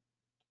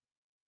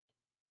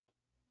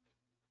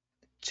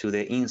to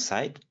the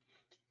inside,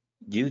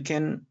 you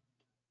can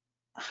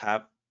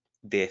have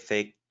the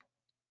effect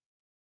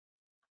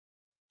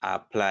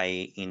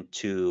apply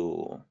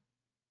into,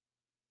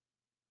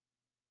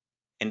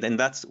 and then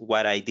that's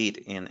what I did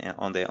in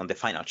on the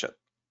final shot.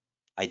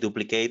 I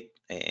duplicate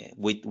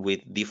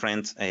with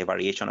different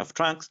variation of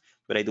trunks,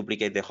 but I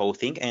duplicate the whole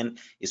thing, and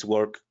it's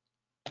work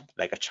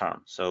like a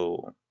charm.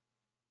 So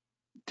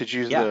did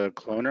you use yeah, the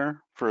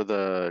cloner for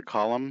the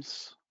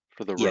columns,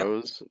 for the yeah,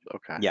 rows?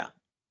 Okay. yeah,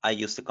 I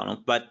use the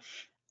column, but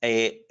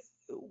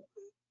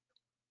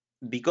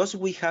because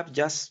we have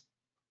just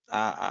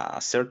a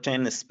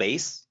certain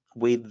space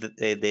with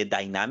the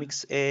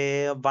dynamics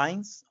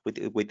vines with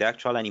the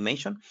actual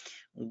animation,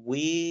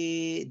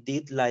 we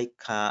did like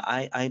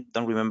I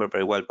don't remember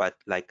very well, but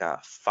like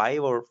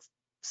 5 or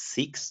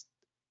 6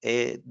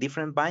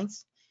 different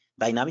vines,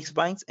 dynamics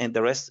vines, and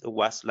the rest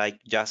was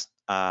like just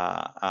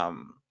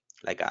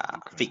like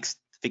a Okay.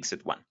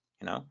 fixed one,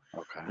 you know,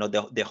 Okay. not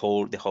the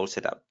whole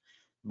setup.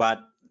 But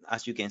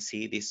as you can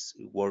see, this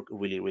worked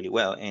really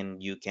well,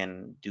 and you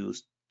can do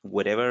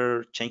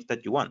whatever change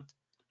that you want.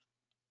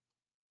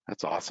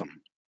 That's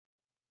awesome.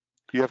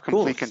 You have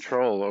Cool. complete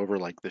control over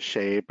like the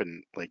shape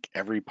and like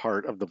every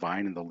part of the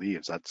vine and the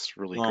leaves. That's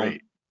really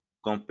great.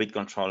 Complete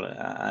control.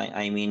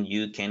 I mean,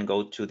 you can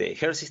go to the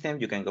hair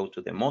system, you can go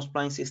to the MOS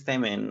spline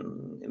system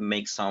and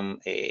make some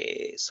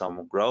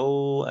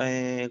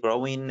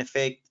growing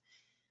effect.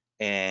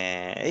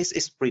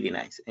 It's pretty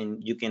nice.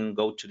 And you can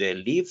go to the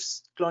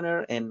leaves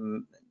cloner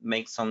and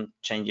make some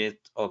changes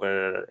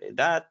over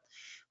that.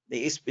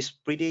 It's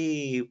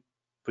pretty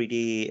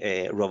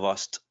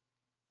robust.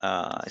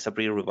 It's a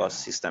pretty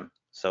robust system.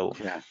 So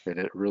yeah,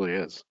 it really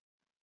is.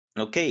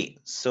 okay,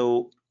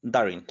 so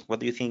Darren, what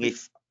do you think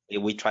if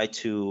we try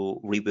to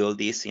rebuild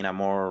this in a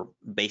more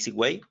basic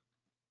way?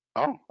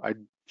 Oh, I'd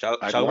Shall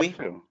love we?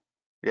 to.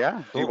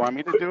 Yeah. Do you Cool. want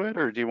me to do it,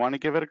 or do you want to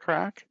give it a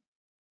crack?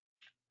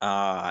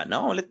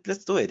 No,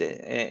 let's do it.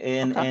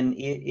 And Okay. and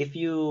if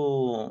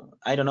you,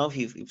 I don't know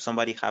if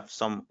somebody have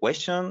some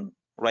question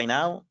right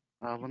now.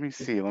 Let me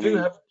see. Let Do me.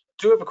 have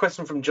a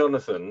question from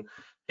Jonathan.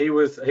 He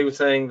was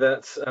saying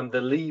that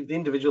the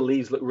individual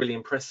leaves look really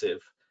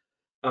impressive.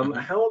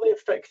 How are they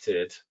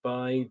affected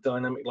by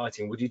dynamic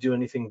lighting? Would you do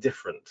anything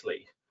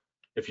differently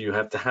if you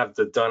had to have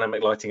the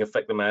dynamic lighting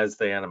affect them as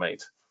they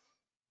animate?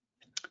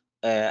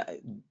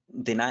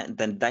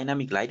 The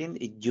dynamic lighting,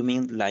 you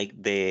mean like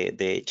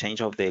the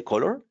change of the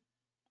color?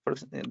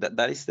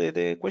 That is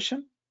the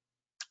question?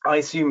 I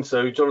assume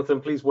so.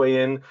 Jonathan, please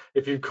weigh in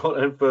if you've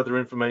got any further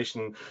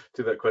information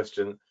to that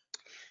question.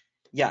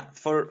 Yeah,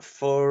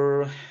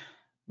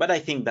 but I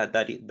think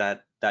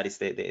that is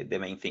the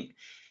main thing.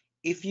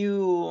 If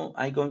you,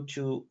 I'm going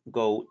to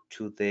go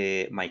to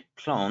my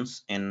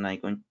clones, and I'm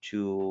going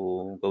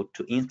to go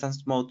to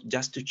instance mode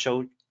just to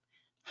show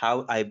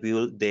how I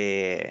build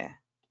the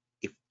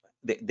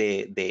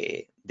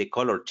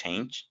color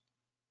change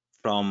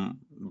from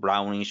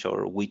brownish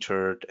or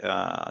withered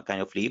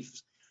kind of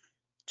leaves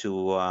to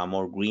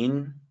more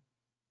green,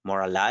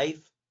 more alive,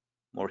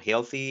 more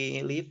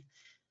healthy leaf.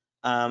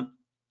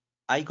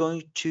 I'm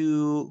going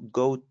to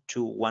go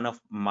to one of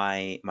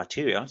my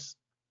materials,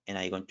 and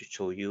I'm going to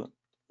show you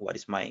what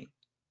is my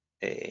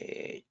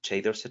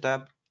shader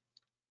setup.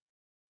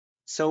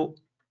 So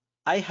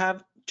I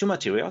have two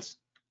materials.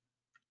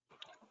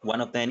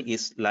 One of them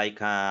is like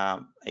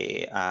a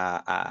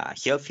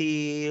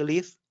healthy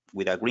leaf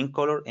with a green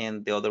color,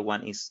 and the other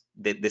one is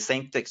the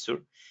same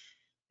texture,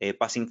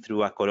 passing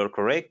through a color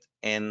correct,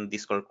 and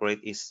this color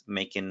correct is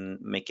making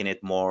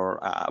it more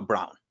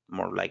brown,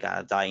 more like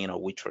a dying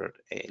or withered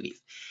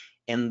leaf.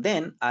 And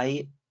then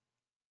I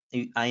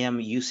am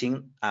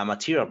using a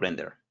material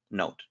blender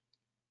node.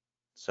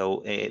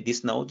 So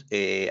this node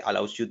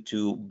allows you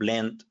to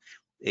blend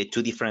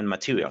two different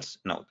materials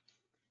node.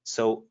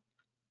 So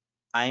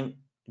I'm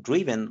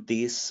driven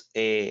this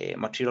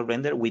material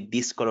blender with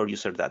this color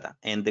user data,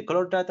 and the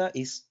color data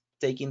is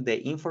taking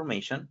the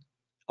information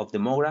of the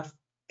MoGraph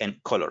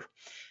and color.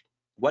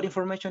 What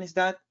information is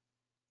that?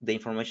 The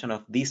information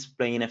of this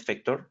plane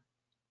effector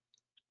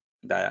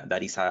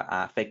that is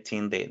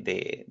affecting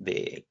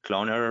the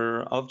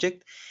cloner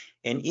object.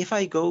 And if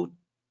I go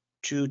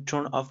to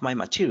turn off my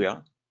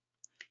material,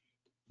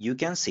 you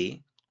can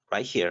see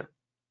right here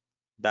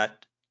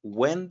that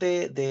when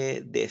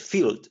the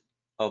field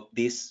of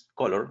this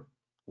color,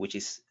 which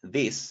is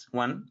this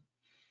one,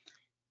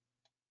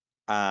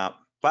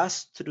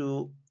 pass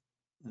through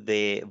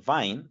the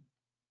vine,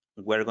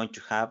 we're going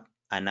to have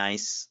a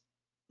nice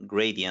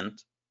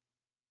gradient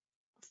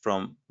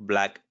from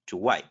black to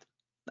white.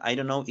 I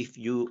don't know if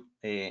you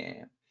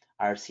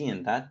are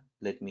seeing that.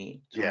 Let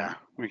me turn Yeah,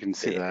 we can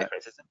see the that.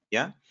 system.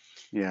 Yeah.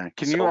 Yeah.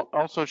 Can So you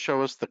also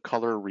show us the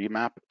color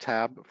remap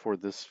tab for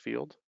this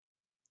field?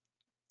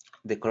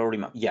 the color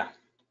remap. Yeah.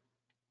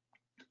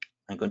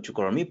 I'm going to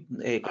color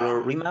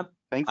remap.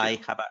 Thank you.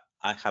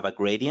 I have a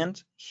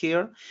gradient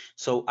here,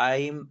 so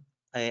I'm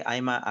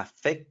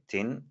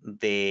affecting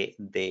the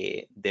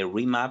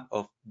remap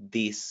of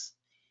this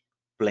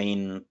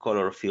plain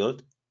color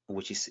field,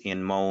 which is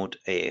in mode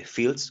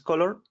fields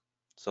color.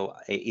 So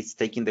it's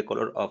taking the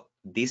color of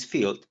this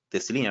field,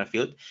 this linear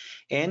field,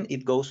 and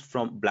it goes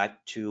from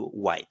black to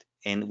white,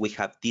 and we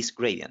have this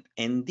gradient,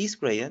 and this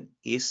gradient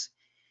is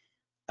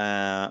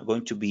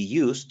going to be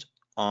used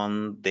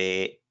on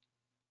the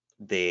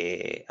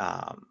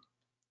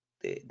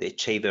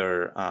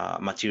shader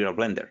material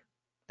blender,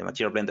 the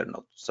material blender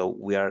node. So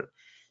we are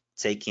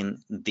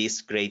taking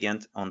this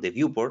gradient on the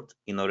viewport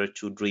in order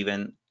to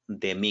driven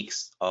the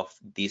mix of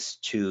these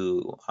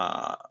two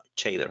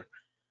shader,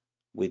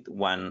 with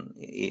one,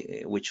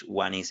 which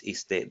one is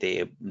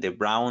the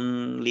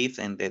brown leaf,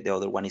 and the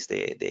other one is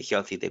the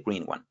healthy, the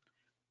green one.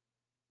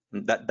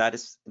 That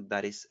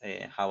is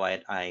how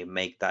I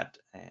make that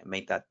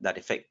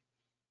effect.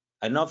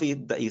 I don't know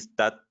if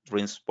that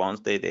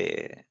responds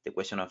the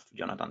question of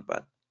Jonathan,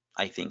 but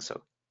I think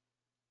so.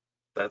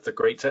 That's a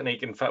great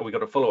technique. In fact, we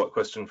got a follow-up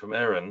question from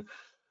Aaron,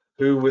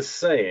 who was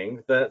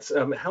saying that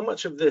how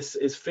much of this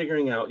is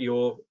figuring out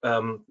your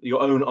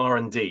own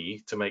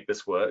R&D to make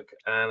this work,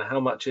 and how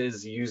much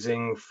is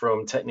using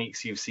from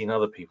techniques you've seen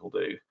other people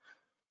do?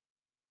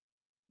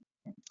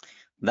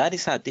 That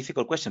is a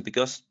difficult question,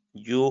 because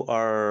you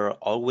are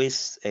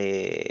always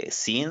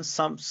seeing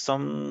some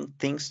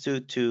things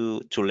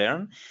to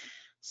learn.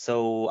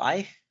 So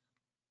I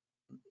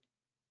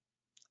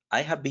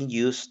have been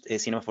used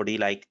Cinema 4D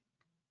like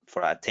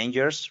for 10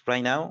 years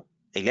right now,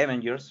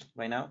 11 years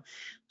right now.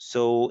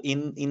 So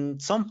in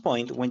some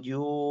point, when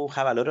you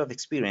have a lot of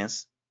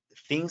experience,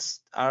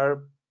 things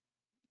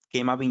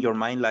came up in your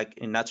mind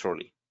like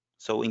naturally.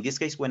 So in this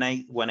case, when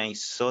I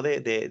saw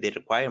the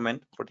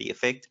requirement for the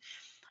effect,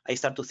 I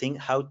start to think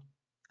how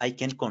I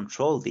can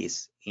control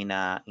this in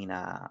a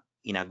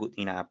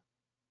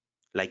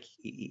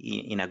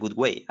good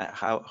way.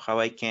 How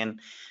I can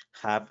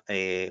have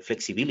a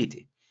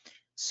flexibility.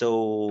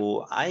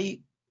 So I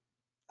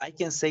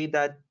can say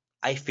that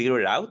I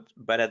figure it out,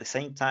 but at the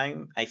same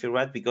time, I figure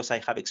out because I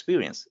have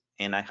experience,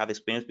 and I have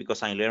experience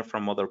because I learn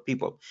from other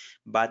people.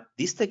 But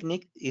this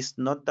technique is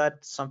not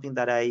that something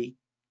that I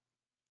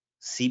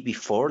see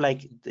before,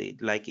 like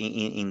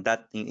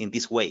in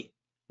this way.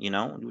 You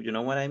know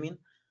what I mean?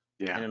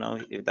 Yeah. I don't know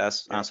if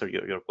that's Yeah. answer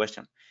your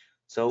question.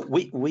 So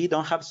we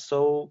don't have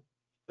so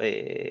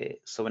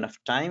enough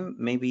time.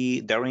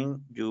 Maybe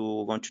Darren, you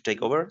want to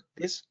take over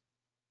this?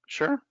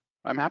 Sure.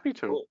 I'm happy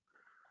to.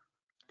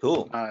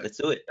 Cool. Let's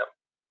do it.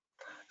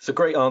 It's a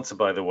great answer,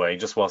 by the way,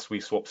 just whilst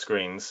we swap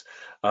screens.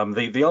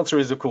 The answer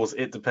is, of course,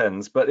 it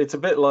depends, but it's a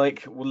bit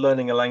like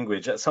learning a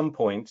language. At some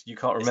point, you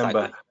can't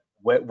remember Exactly.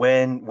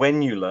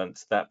 when you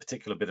learnt that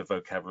particular bit of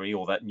vocabulary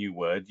or that new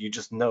word. You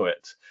just know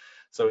it.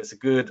 So it's a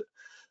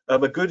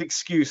good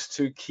excuse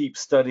to keep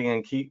studying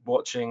and keep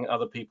watching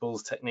other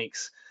people's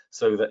techniques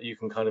so that you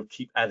can kind of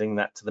keep adding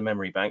that to the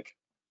memory bank.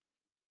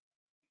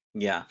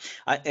 Yeah,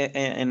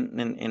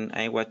 and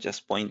I was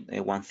just point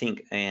one thing,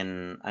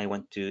 and I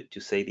want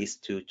to say this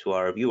to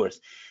our viewers.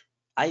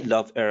 I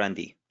love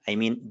R&D. I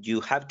mean,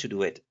 you have to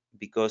do it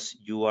because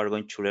you are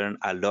going to learn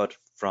a lot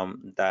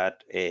from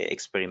that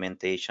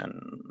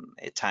experimentation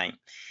time.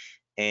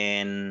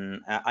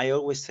 And I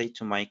always say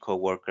to my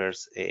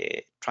coworkers,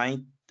 try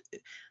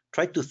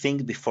to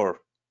think before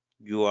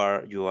you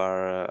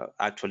are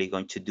actually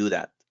going to do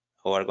that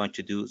or are going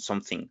to do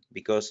something,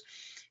 because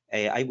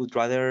I would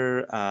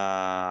rather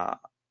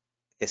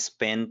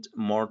spend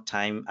more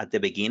time at the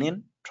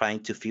beginning trying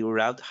to figure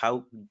out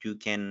how you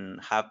can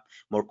have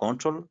more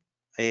control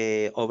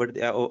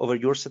over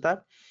your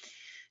setup,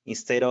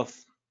 instead of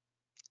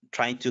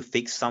trying to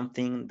fix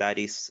something that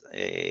is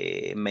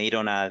made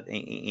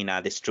in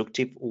a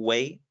destructive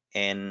way,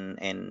 and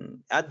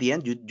at the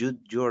end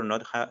you're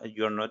not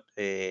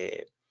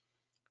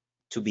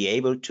to be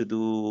able to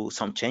do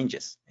some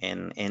changes.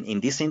 And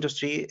in this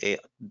industry,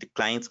 the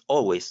clients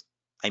always,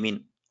 I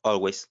mean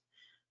always,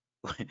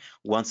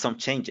 want some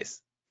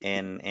changes,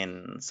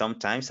 and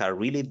sometimes are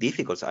really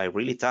difficult, are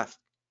really tough.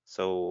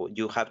 So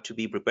you have to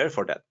be prepared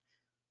for that.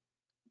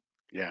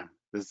 Yeah.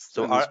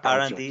 So This project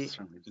R&D,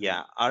 certainly did.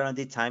 yeah,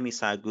 R&D time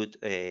is a good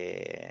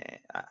a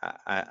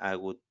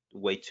good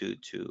way to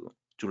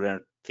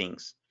learn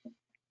things.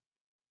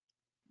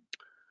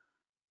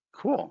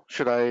 Cool.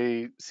 Should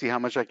I see how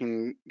much I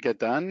can get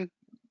done?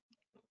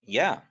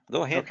 Yeah,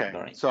 go ahead, Okay,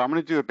 Lauren. so I'm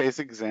going to do a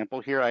basic example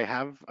here. I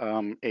have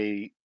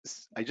I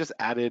just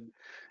added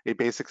a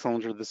basic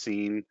cylinder to the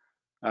scene,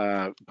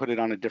 put it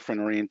on a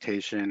different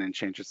orientation and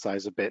changed its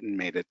size a bit and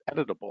made it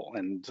editable.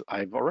 And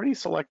I've already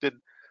selected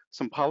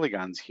some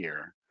polygons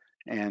here.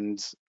 And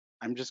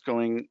I'm just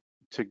going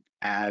to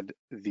add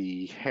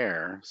the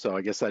hair. So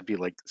I guess that'd be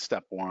like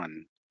step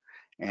one.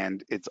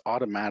 And it's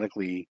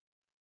automatically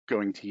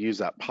going to use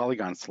that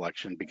polygon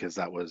selection because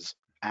that was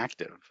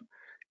active.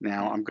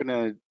 Now I'm going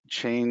to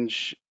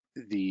change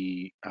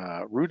the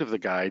root of the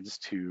guides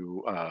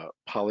to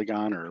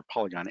polygon or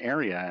polygon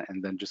area,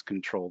 and then just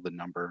control the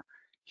number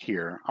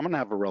here. I'm going to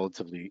have a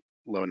relatively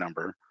low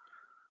number.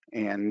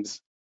 And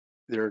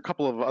there are a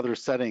couple of other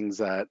settings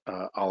that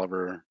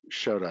Oliver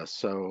showed us.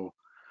 So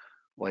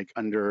like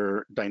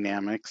under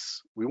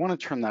dynamics, we want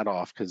to turn that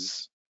off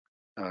because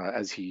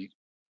as he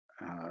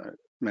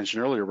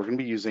mentioned earlier, we're going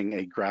to be using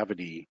a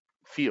gravity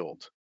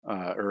field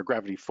or a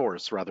gravity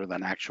force rather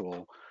than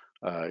actual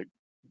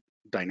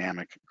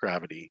dynamic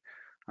gravity.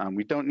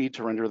 We don't need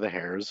to render the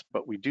hairs,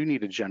 but we do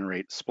need to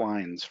generate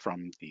splines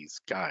from these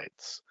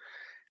guides.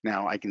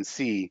 Now I can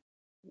see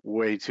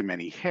way too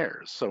many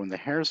hairs. So in the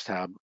hairs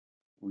tab,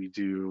 we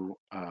do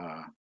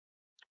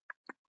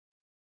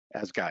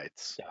as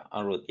guides. Yeah,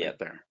 en route, yeah. Right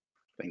there.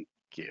 Thank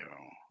you.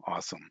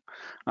 Awesome.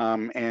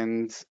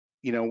 And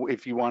you know,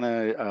 if you want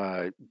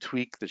to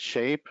tweak the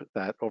shape,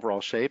 that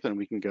overall shape, then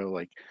we can go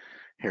like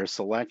hair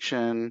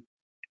selection,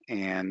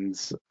 and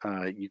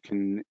you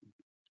can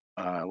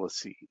let's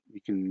see, you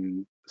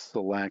can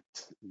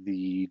select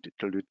the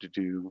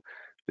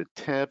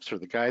tips or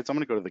the guides. I'm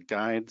going to go to the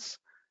guides,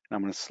 and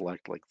I'm going to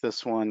select like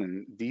this one,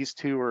 and these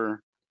two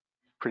are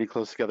pretty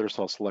close together,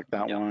 so I'll select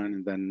that one,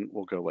 and then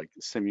we'll go like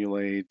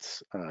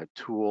simulate,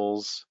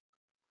 tools,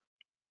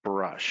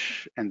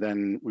 brush, and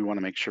then we want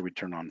to make sure we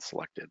turn on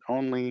selected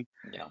only.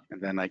 Yeah.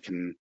 And then I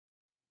can,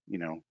 you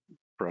know,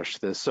 brush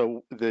this.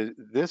 So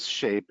this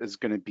shape is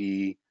going to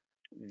be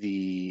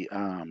the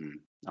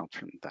I'll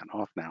turn that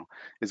off now.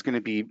 Is going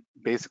to be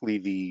basically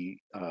the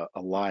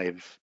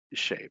alive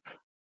shape.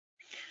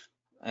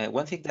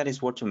 One thing that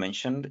is worth to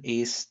mention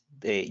is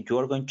you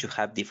are going to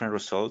have different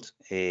results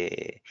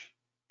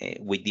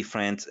with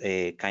different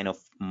kind of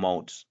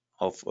modes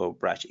of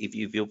brush. If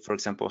you, for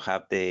example,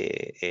 have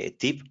the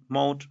tip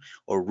mode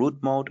or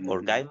root mode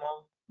or guide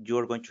mode, you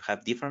are going to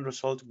have different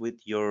results with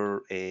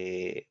your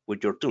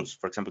tools.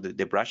 For example,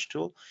 the brush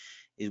tool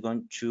is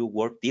going to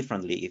work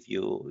differently if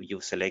you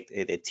select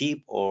the tip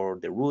or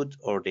the root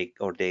or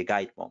the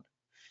guide mode.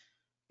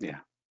 Yeah.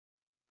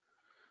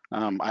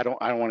 I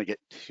don't want to get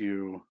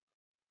too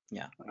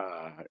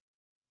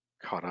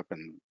caught up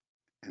in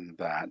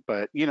that,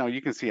 but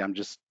you can see I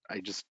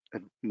just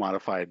have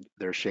modified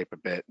their shape a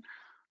bit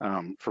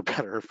for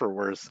better or for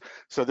worse.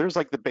 So there's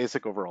like the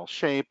basic overall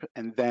shape,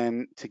 and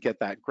then to get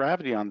that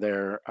gravity on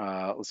there,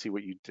 let's see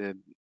what you did.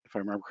 If I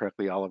remember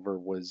correctly, Oliver,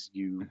 was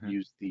you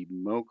used the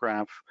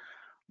MoGraph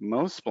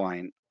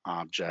MoSpline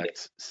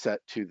object set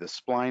to the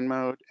spline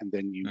mode, and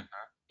then you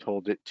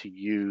told it to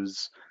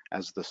use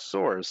as the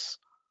source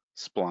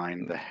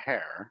spline the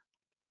hair.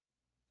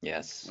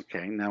 Yes.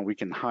 Okay, now we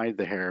can hide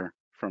the hair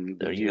from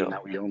the view.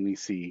 Now we only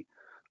see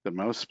the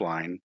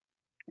MoSpline,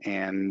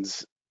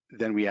 and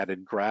then we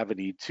added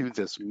gravity to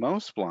this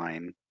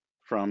MoSpline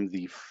from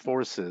the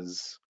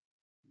forces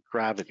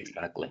gravity.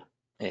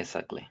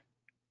 Exactly.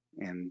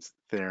 And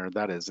there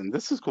that is. And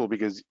this is cool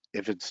because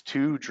if it's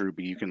too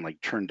droopy, you can like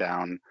turn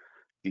down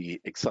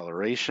the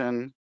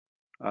acceleration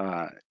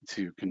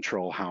to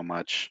control how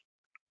much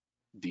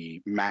the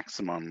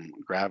maximum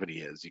gravity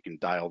is. You can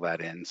dial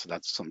that in. So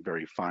that's some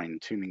very fine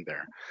tuning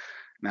there.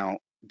 Now,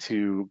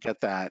 to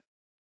get that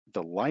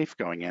the life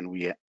going in,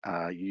 we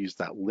use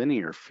that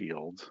linear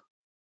field.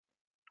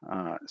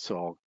 So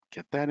I'll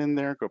get that in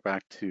there, go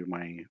back to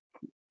my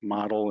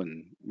model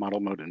and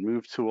model mode and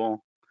move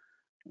tool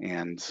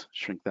and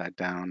shrink that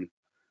down.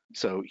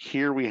 So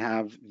here we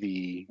have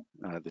the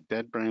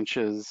dead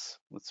branches.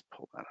 Let's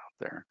pull that out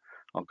there.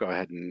 I'll go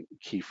ahead and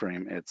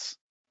keyframe its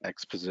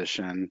X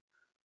position.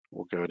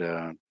 We'll go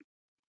to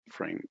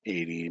frame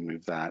 80,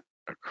 move that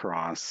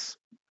across,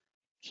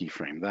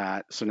 keyframe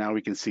that. So now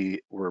we can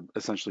see we're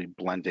essentially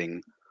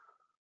blending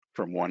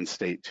from one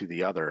state to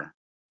the other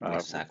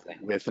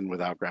with and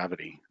without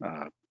gravity,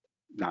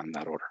 not in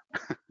that order.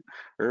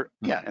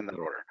 In that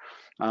order.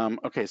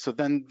 Okay, so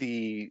then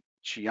the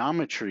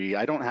geometry,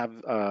 I don't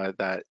have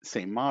that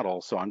same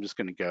model, so I'm just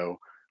going to go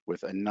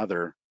with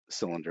another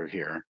cylinder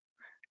here,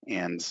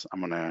 and I'm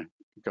going to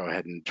go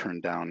ahead and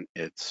turn down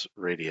its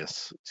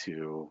radius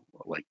to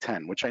like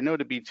 10, which I know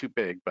to be too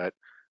big, but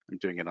I'm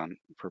doing it on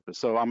purpose.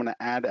 So I'm going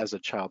to add as a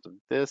child of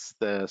this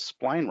the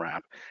spline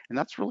wrap, and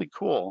that's really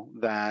cool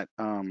that,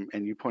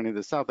 and you pointed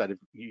this out, that if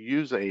you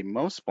use a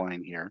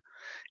MoSpline here,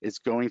 it's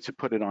going to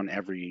put it on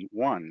every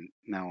one.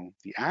 Now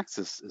the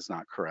axis is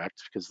not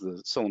correct because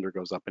the cylinder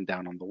goes up and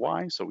down on the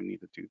Y, so we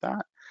need to do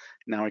that.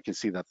 Now I can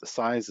see that the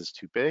size is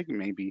too big.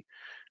 Maybe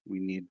we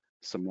need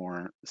some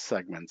more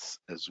segments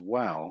as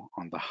well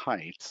on the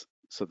height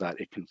so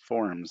that it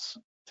conforms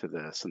to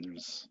this. And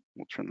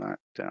we'll turn that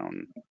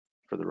down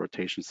for the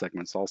rotation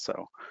segments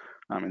also.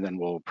 And then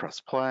we'll press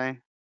play,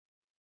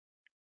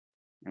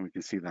 and we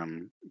can see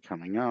them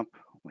coming up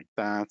like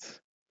that.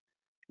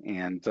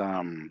 And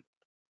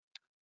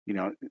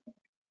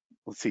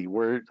let's see,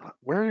 where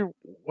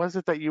was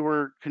it that you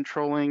were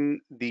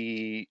controlling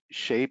the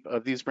shape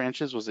of these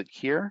branches? Was it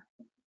here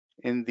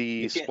in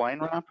the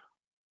spline wrap?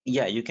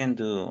 Yeah, you can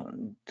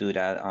do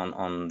that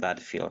on that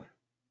field.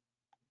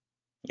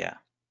 Yeah.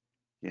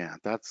 Yeah,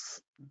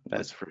 that's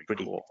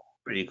pretty cool.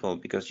 Pretty cool,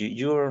 because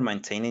you're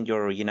maintaining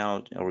your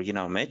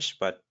original mesh,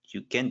 but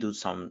you can do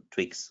some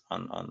tweaks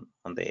on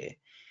the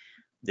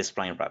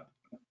spline wrap.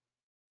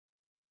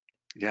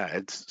 Yeah,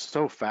 it's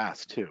so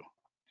fast too.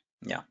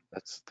 Yeah,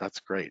 that's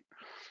great.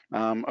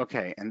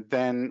 Okay, and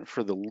then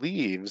for the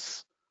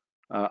leaves,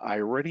 I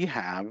already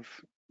have,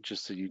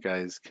 just so you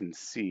guys can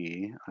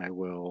see, I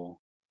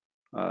will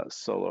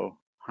solo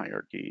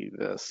hierarchy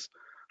this.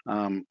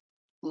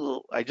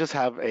 I just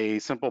have a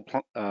simple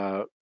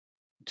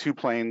two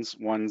planes.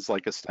 One's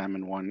like a stem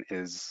and one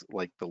is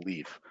like the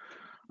leaf.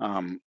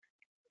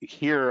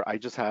 Here I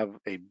just have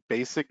a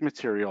basic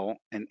material,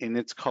 and in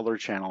its color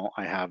channel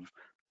I have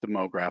the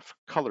MoGraph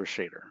color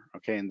shader,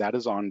 okay, and that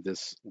is on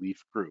this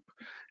leaf group.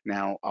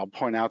 Now I'll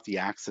point out the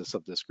axis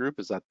of this group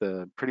is at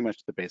pretty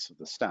much the base of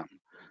the stem.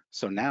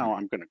 So now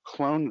I'm going to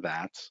clone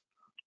that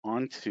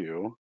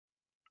onto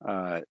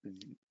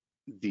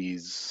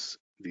these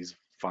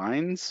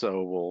vines.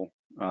 So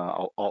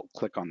I'll alt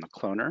click on the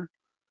cloner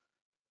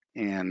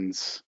and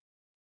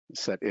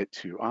set it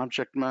to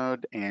object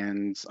mode,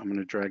 and I'm going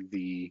to drag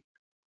the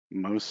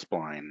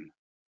MoSpline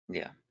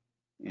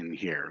in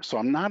here. So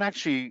I'm not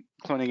actually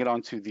cloning it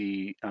onto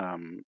the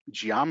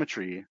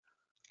geometry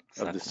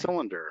of the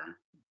cylinder,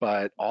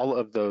 but all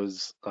of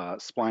those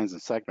splines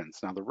and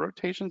segments. Now the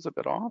rotation's a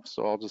bit off,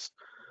 so I'll just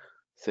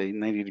say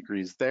 90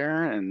 degrees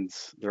there, and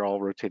they're all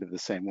rotated the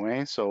same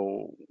way.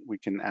 So we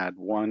can add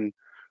one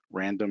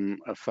random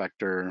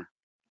effector,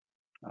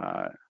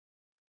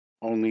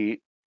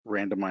 only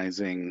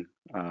randomizing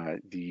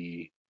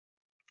the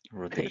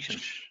rotation.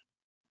 Pitch.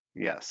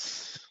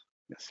 Yes,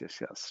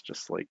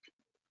 just like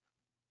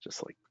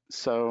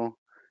so.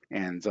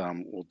 And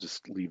we'll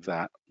just leave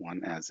that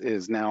one as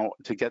is. Now,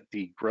 to get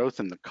the growth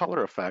and the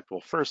color effect,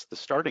 well, first, the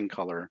starting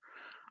color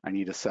I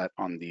need to set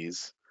on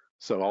these.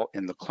 So I'll,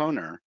 in the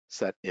cloner,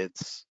 set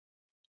its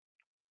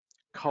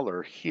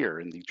color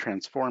here in the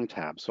transform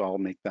tab. So I'll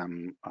make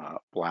them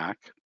black.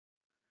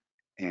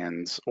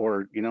 And,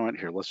 or you know what,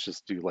 here, let's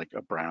just do like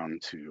a brown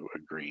to a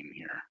green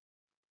here.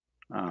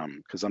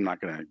 Because I'm not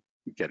going to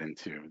get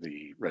into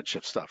the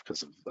redshift stuff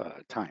because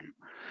of time.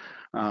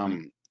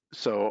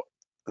 So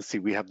let's see,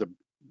 we have the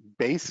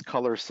base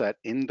color set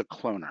in the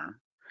cloner.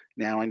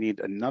 Now I need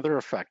another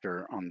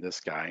effector on this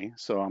guy.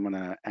 So I'm going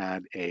to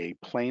add a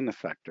plane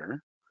effector,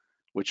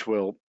 which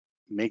will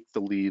make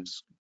the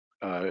leaves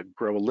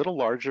grow a little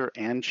larger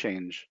and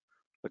change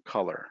the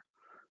color.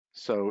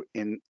 So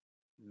in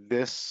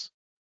this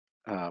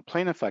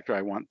plane effector,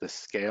 I want the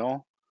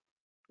scale,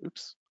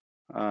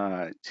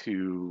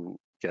 to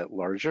get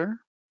larger.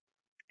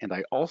 And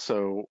I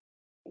also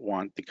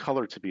want the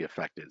color to be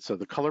affected. So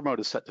the color mode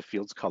is set to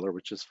fields color,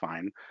 which is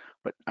fine,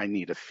 but I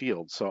need a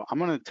field. So I'm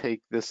going to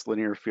take this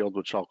linear field,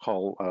 which I'll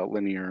call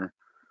linear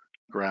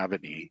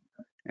gravity,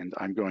 and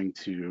I'm going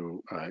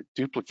to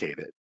duplicate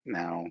it.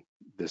 Now,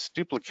 this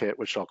duplicate,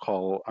 which I'll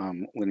call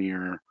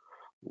linear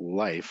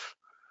life,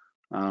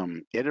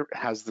 it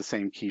has the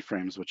same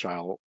keyframes, which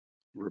I'll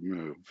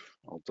remove.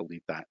 I'll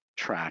delete that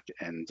track,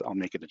 and I'll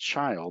make it a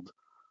child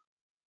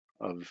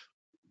of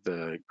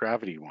the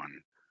gravity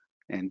one.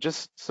 And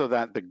just so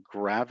that the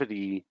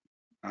gravity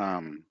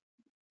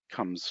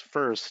comes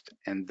first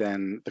and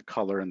then the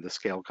color and the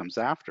scale comes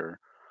after,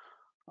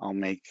 I'll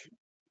make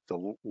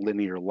the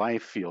linear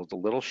life field a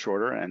little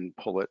shorter and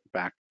pull it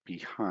back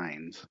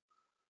behind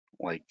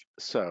like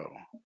so.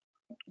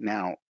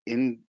 Now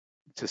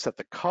to set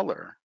the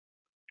color,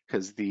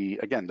 because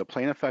again, the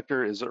plane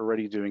effector is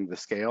already doing the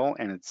scale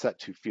and it's set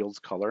to fields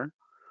color,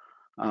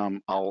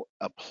 I'll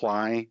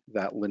apply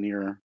that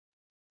linear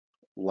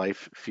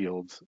life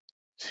field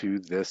to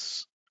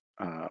this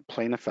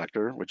plane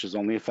effector, which is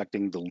only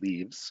affecting the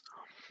leaves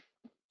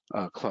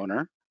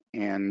cloner.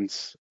 And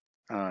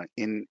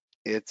in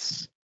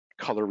its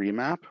color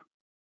remap,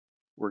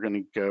 we're going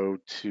to go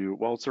to,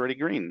 well, it's already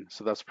green,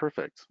 so that's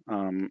perfect.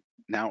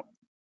 Now,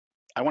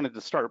 I wanted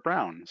to start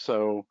brown,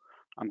 so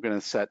I'm going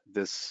to set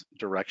this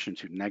direction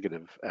to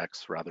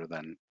 -x rather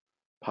than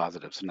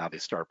positive. So now they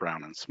start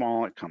brown and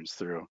small, it comes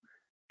through,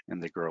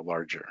 and they grow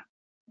larger.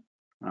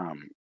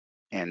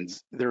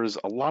 And there's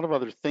a lot of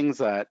other things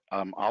that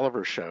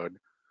Oliver showed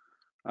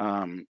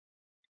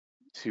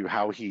to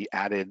how he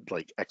added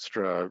like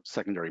extra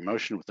secondary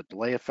motion with the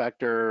delay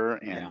effector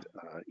and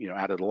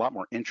added a lot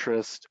more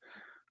interest.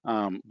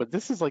 But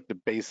this is like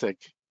the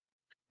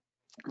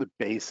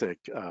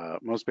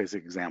most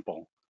basic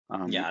example.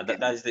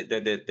 That is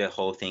the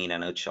whole thing in a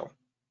nutshell.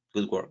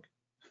 Good work.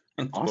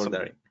 Awesome.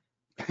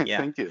 Yeah.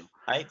 Thank you.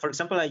 For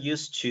example, I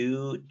used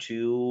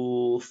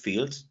two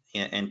fields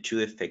and two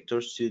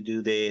effectors to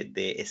do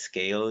the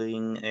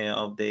scaling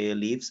of the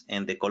leaves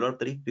and the color of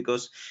the leaf,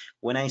 because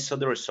when I saw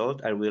the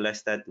result, I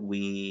realized that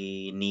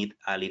we need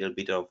a little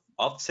bit of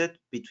offset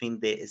between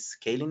the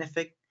scaling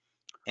effect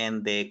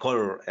and the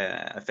color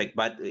effect.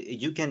 But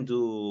you can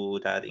do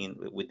that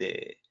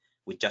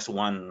with just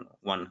one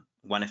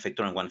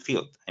effector and one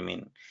field. I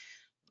mean,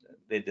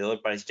 the other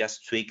part is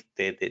just tweak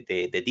the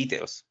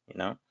details, you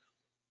know.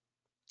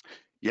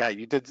 Yeah,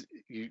 you did.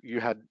 You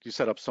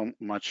set up so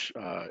much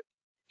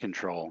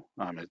control.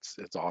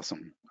 It's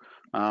awesome.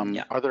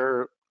 Are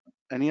there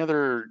any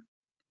other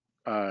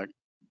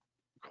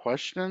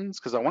questions?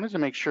 Because I wanted to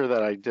make sure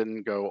that I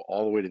didn't go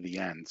all the way to the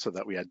end, so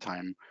that we had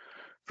time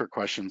for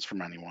questions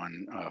from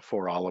anyone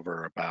for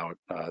Oliver about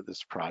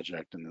this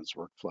project and this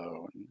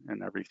workflow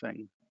and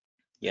everything.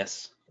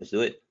 Yes, let's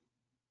do it.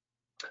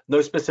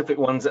 No specific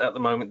ones at the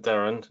moment,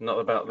 Darren, not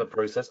about the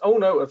process. Oh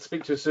no, I'll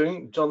speak to you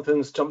soon.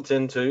 Jonathan's jumped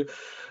in too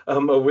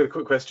with a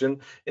quick question.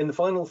 In the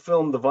final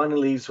film, the vinyl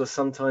leaves were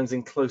sometimes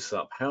in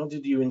close-up. How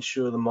did you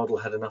ensure the model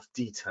had enough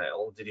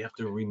detail? Did you have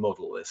to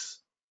remodel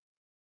this?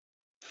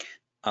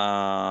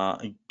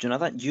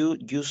 Jonathan,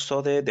 you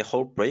saw the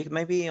whole project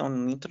maybe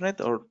on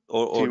internet, or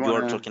you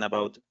are talking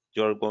about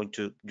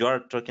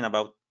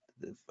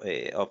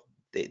of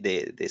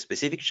the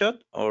specific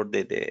shot, or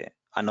the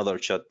another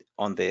shot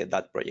on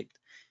that project?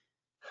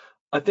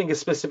 I think a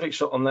specific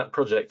shot on that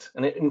project,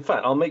 and in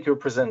fact, I'll make you a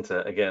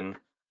presenter again,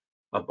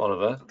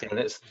 Oliver. Okay. And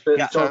it's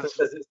Jonathan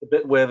says it's the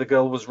bit where the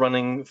girl was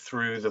running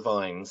through the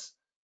vines.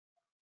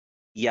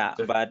 Yeah,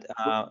 so but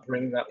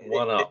bring that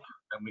one up,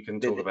 and we can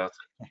talk about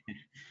it.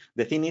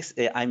 The thing is,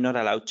 I'm not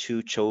allowed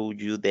to show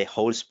you the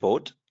whole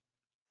spot,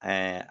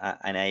 and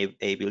I'm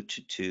able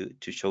to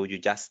show you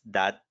just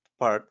that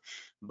part.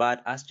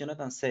 But as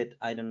Jonathan said,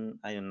 I don't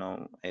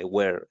know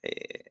where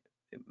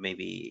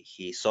maybe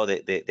he saw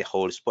the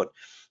whole spot.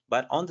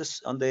 But on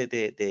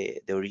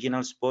the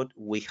original spot,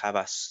 we have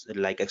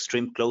like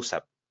extreme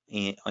close-up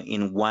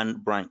in one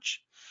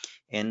branch,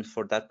 and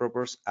for that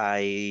purpose,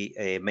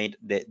 I made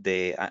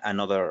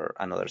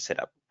another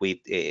setup with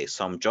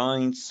some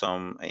joints,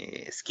 some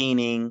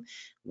skinning,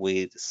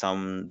 with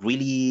some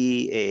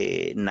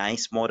really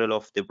nice model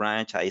of the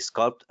branch. I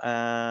sculpt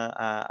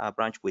a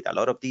branch with a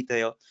lot of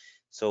detail.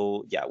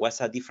 So yeah, it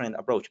was a different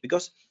approach,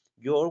 because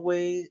you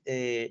always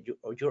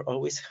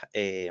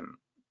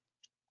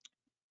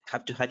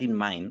have to have in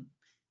mind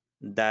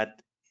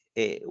that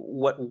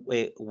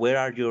where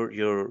are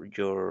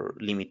your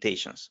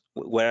limitations?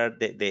 Where are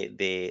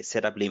the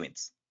setup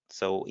limits?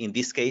 So in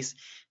this case,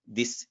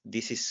 this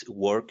is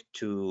working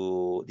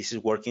to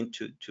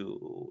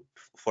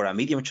for a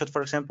medium shot,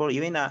 for example,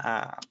 even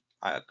a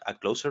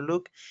closer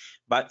look.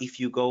 But if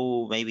you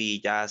go maybe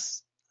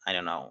just, I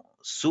don't know,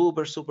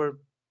 super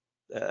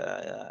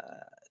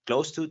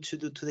close to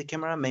the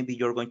camera, maybe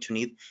you're going to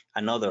need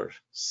another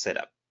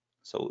setup.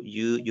 So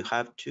you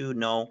have to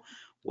know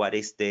what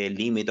is the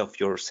limit of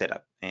your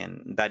setup,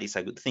 and that is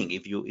a good thing.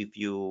 If you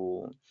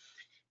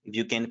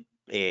can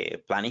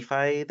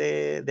planify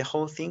the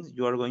whole thing,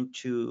 you are going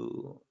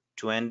to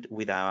end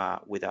with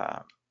a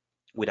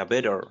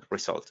better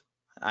result.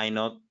 I'm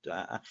not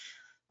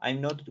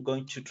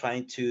going to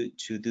try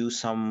to do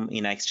some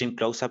in an extreme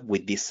close-up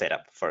with this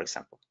setup, for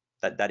example.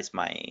 That is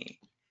my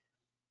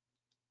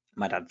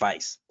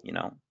advice,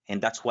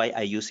 and that's why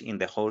I use in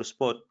the whole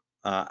spot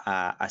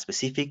a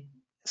specific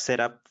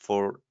setup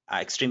for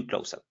extreme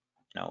close-up,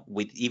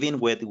 with a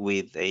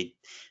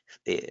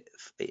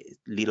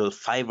little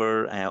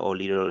fiber or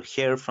little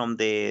hair from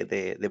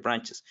the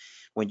branches.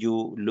 When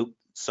you look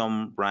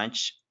some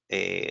branch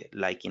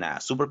like in a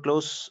super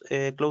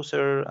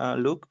closer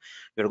look,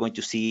 you're going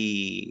to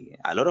see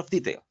a lot of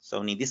detail.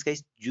 So in this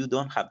case, you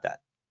don't have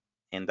that,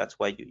 and that's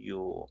why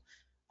you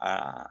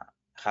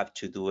have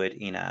to do it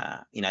in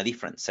a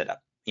different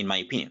setup, in my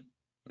opinion.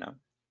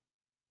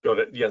 Got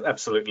it. Yes,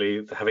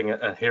 absolutely. Having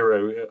a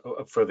hero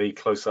for the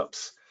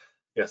close-ups.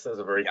 Yes, that's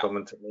a very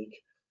common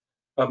technique.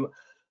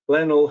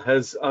 Lionel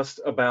has asked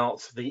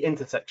about the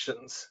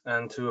intersections,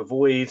 and to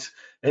avoid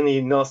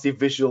any nasty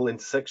visual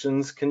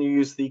intersections, can you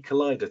use the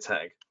collider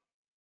tag?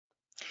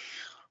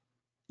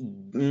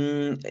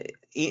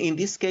 In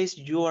this case,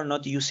 you are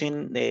not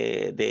using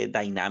the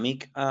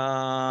dynamic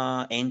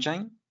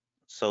engine,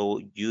 so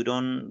you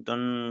don't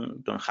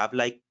have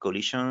like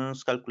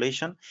collisions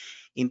calculation.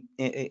 In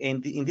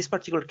this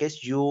particular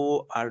case,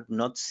 you are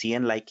not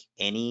seeing like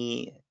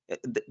any.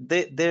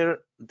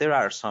 There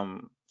are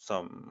some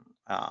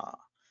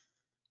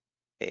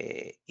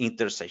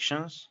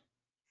intersections,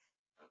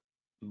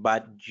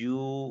 but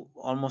you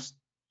almost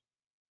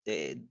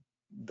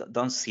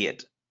don't see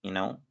it,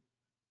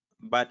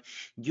 But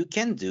you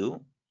can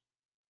do.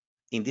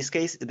 In this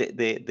case,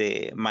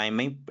 my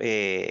main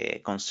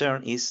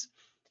concern is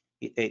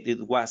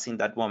it was in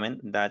that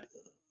moment that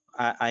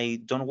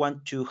I don't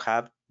want to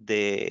have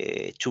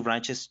the two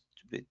branches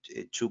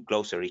too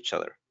closer each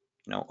other,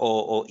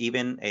 or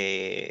even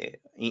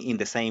in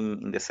the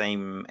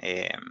same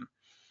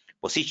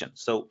position.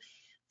 So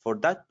for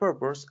that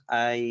purpose,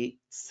 I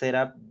set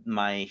up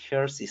my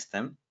hair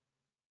system,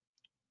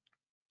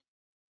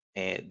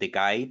 the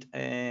guide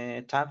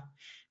tab,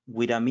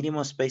 with a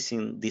minimum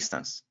spacing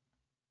distance.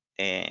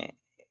 And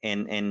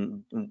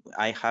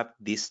I have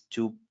this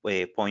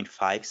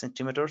 2.5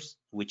 centimeters,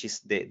 which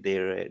is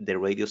the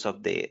radius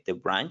of the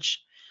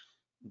branch,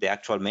 the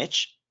actual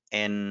mesh.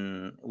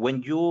 And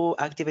when you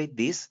activate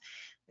this,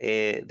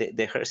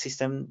 the hair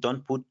system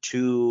don't put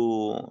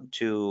two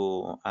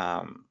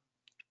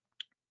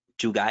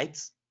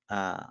guides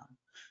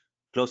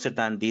closer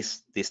than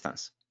this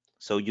distance,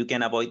 so you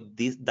can avoid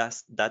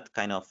that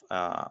kind of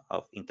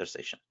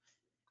intersection.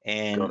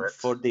 And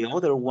for the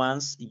other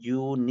ones,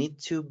 you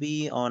need to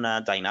be on a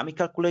dynamic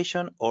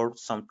calculation or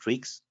some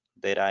tricks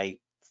that I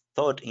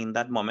thought in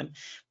that moment.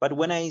 But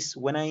when I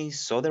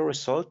saw the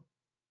result,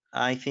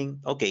 I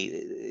think, okay,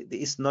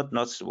 it's not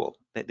noticeable.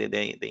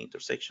 The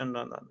intersection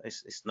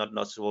is not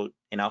noticeable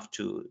enough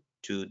to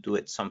do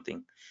it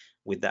something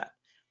with that.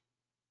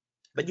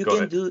 But you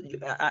can do.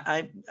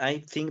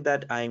 I think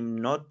that I'm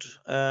not.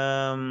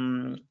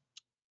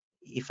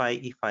 If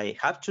I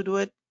have to do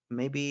it,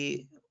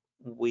 maybe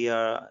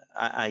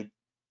I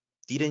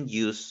didn't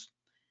use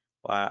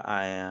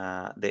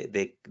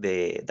the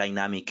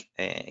dynamic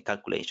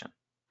calculation.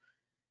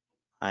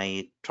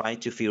 I try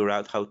to figure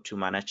out how to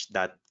manage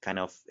that kind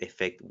of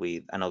effect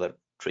with another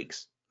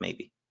tricks,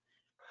 maybe.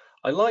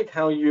 I like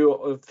how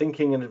you're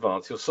thinking in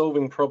advance. You're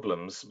solving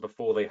problems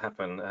before they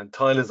happen. And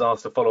Tyler's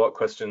asked a follow-up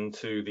question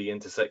to the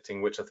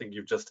intersecting, which I think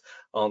you've just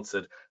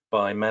answered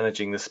by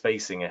managing the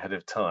spacing ahead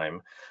of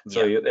time.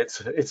 So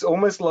it's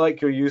almost like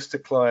you're used to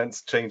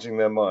clients changing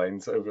their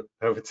minds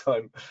over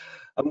time.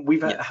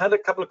 We've had a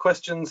couple of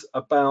questions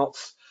about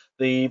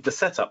the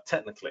setup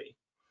technically.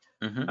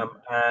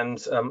 And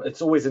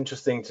it's always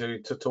interesting to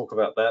talk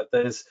about that.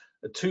 There's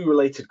two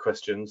related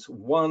questions.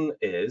 One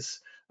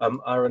is,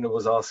 Aaron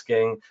was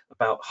asking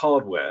about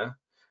hardware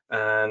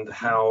and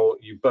how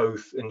you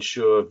both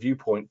ensure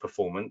viewpoint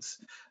performance.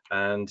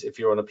 And if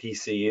you're on a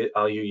PC,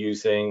 are you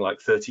using like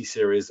 30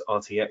 series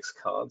RTX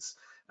cards?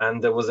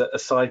 And there was a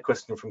side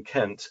question from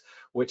Kent,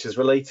 which is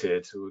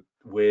related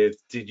with,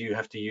 did you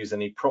have to use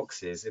any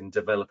proxies in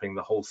developing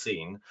the whole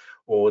scene,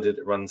 or did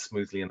it run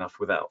smoothly enough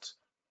without?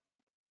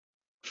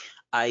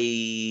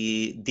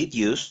 I did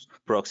use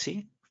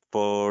proxy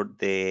for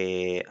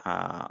the,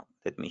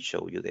 let me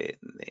show you the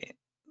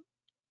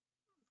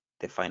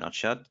final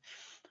shot.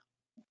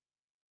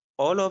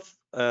 all of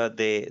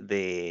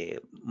the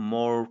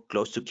more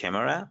close to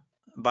camera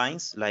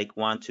binds, like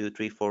 1, 2,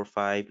 3, 4,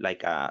 5,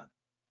 like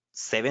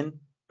 7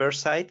 per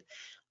side,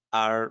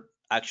 are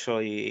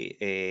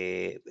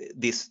actually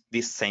this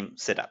same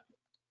setup.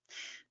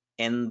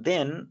 And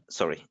then,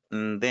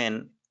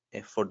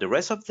 for the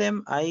rest of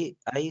them, I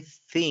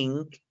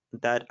think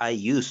that I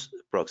use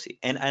proxy,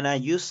 and I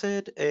use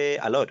it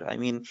a lot. I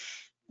mean,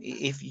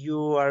 if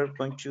you are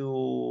going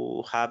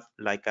to have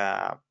like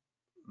a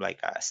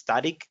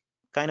static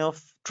kind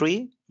of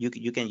tree, you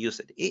can use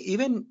it.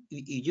 Even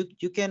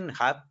you can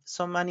have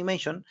some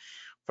animation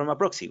from a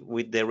proxy.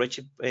 With the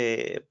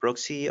Redshift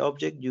proxy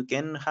object, you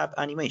can have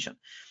animation.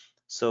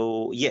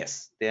 So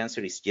yes, the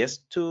answer is yes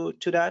to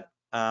that.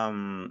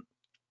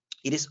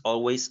 It is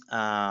always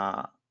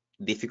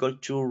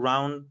difficult to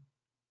round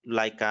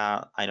like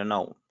I don't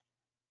know,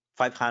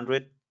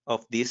 500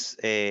 of these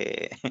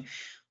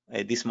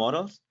these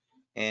models.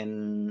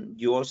 And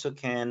you also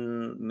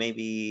can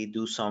maybe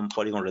do some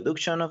polygon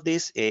reduction of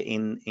this.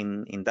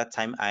 In that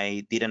time,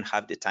 I didn't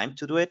have the time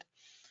to do it,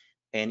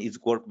 and it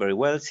worked very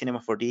well.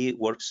 Cinema 4D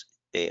works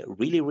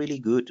really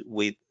good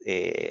with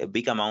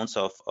big amounts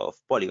of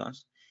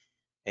polygons.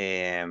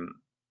 You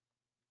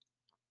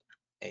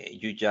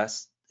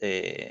just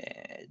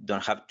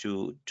don't have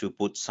to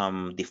put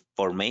some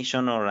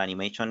deformation or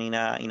animation in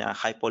a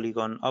high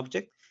polygon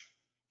object.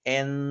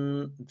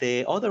 And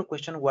the other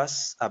question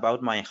was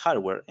about my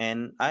hardware,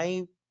 and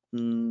I'm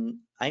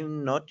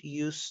not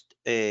used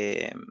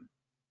the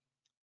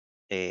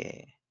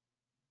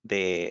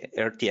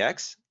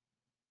RTX,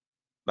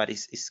 but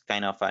it's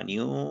kind of a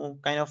new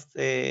kind of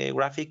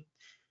graphic.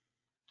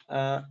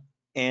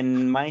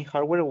 And my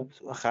hardware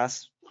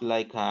has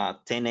like a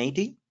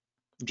 1080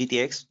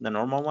 GTX, the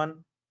normal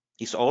one.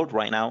 It's old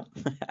right now,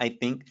 I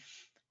think,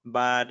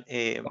 but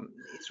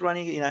it's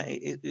running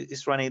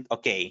it's running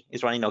okay.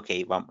 It's running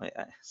okay,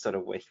 sort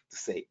of way to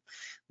say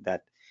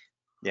that.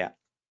 Yeah.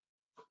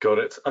 Got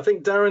it. I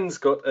think Darren's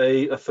got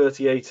a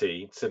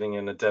 3080 sitting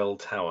in a Dell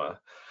tower.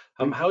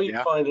 How are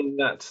you finding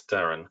that,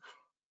 Darren?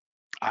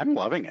 I'm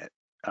loving it.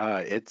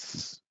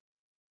 It's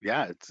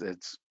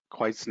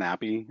quite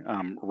snappy.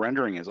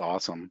 Rendering is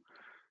awesome,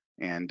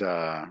 and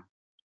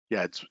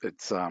yeah,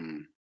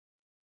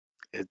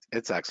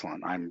 it's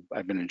excellent.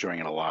 I've been enjoying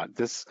it a lot.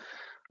 This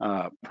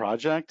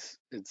project,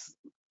 it's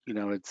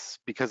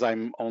because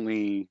I'm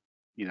only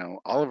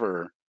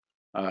Oliver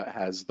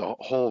has the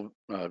whole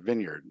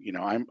vineyard.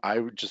 I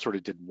just sort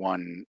of did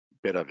one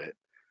bit of it.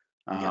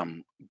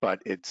 But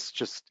it's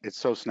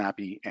so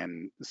snappy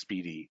and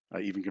speedy,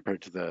 even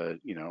compared to the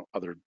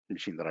other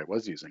machine that I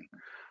was using.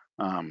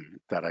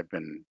 That I've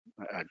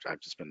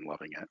just been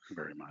loving it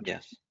very much.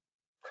 Yes.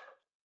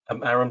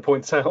 Aaron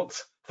points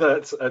out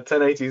that a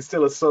 1080 is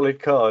still a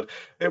solid card.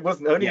 It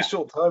wasn't only a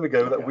short time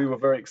ago that we were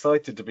very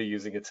excited to be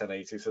using a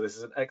 1080, so this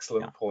is an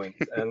excellent point.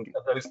 And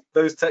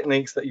those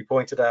techniques that you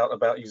pointed out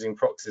about using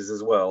proxies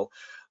as well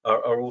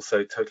are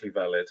also totally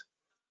valid.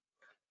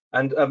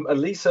 And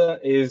Elisa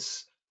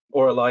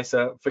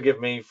Elisa, forgive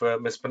me for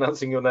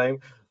mispronouncing your name.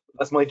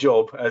 That's my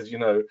job, as you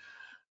know.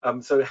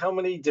 So how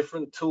many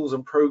different tools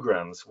and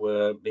programs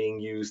were being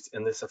used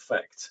in this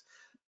effect?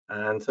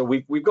 And so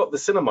we've got the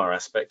cinema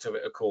aspect of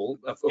it, of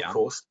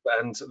course,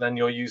 and then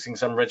you're using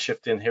some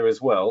Redshift in here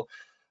as well.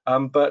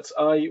 But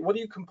what are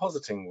you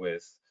compositing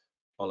with,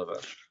 Oliver?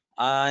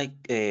 I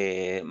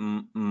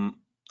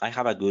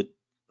have a good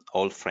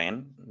old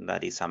friend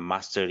that is a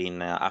master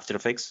in After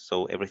Effects,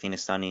 so everything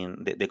is done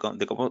in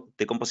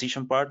the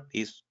composition part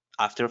is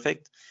After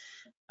Effects,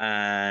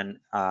 and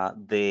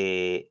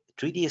the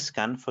 3D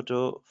scan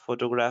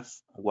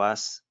photograph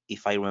was,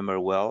 if I remember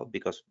well,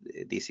 because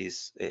this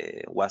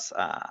was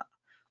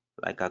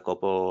like a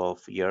couple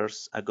of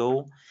years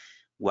ago,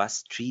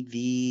 was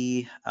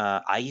 3D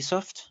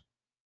iSoft.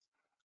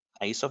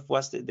 iSoft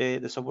was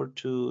the software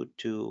to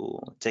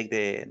take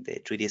the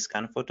 3D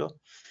scan photo,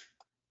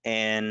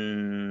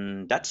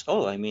 and that's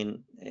all. I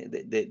mean,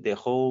 the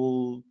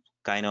whole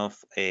kind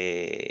of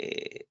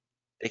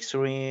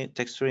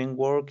texturing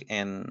work,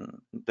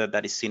 and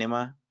that is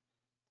cinema.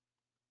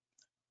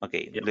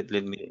 Okay, let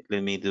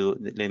me do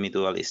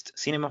a list.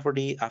 Cinema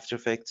 4D, After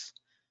Effects,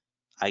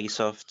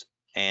 iSoft,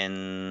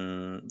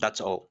 and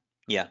that's all.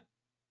 Yeah.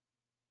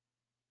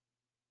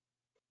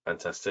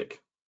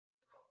 Fantastic.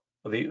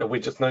 We're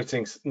just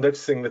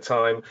noticing the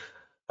time,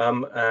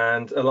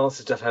 and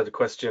Alonso just had a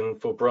question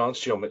for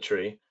branch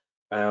geometry,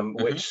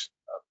 which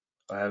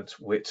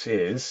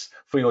is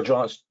for your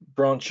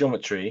branch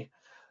geometry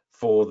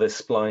for the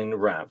spline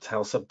wrapped.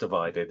 How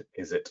subdivided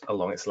is it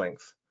along its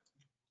length?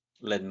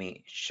 Let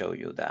me show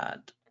you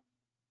that.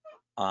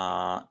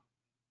 I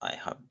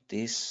have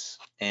this,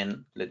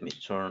 and let me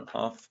turn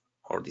off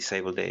or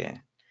disable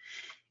the.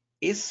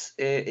 This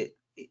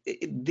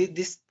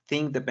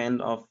thing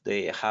depend of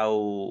the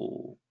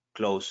how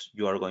close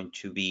you are going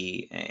to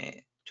be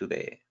to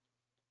the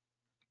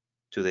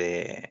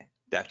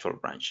actual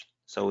branch.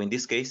 So in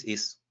this case,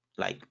 is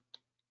like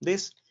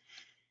this,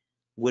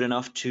 good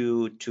enough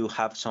to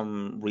have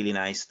some really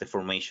nice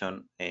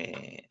deformation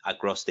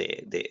across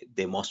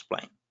the most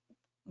spline.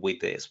 with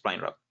the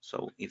spline rod.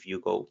 So if you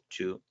go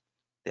to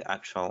the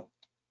actual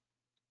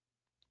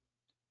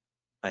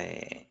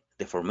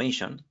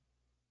deformation,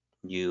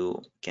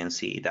 you can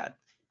see that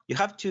you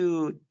have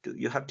to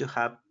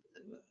have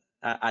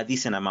a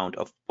decent amount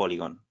of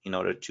polygon in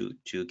order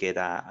to get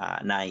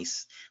a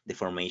nice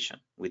deformation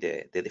with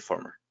the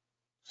deformer.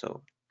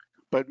 So,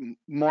 but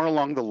more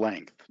along the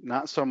length,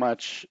 not so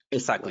much.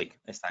 Exactly.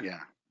 Yeah.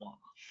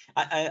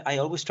 I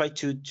always try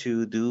to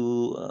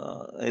do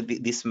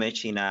this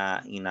mesh in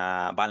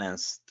a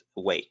balanced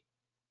way.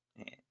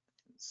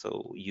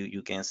 So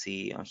you can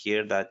see on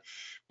here that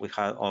we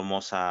have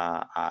almost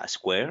a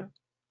square,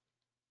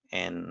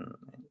 and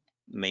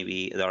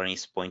maybe Darren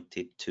is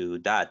pointed to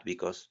that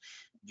because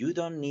you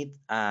don't need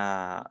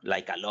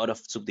like a lot of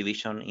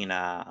subdivision in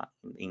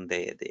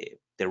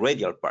the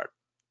radial part.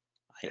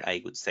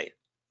 I would say,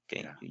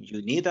 okay, Yeah.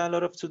 you need a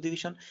lot of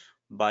subdivision,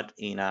 but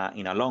in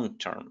a long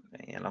term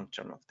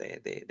of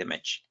the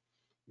mesh,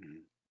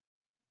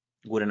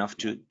 good enough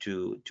to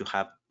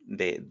have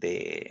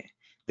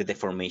the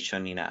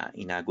deformation in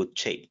a good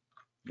shape,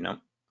 you know.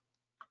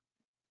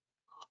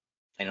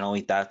 I don't know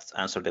if that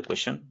answered the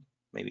question.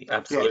 Maybe.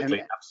 Absolutely,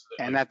 Yeah,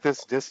 absolutely. And at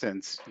this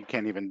distance, you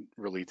can't even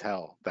really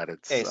tell that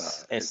it's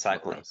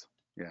Exactly. it's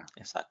yeah.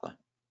 Exactly.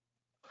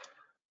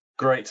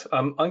 Great.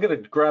 I'm going to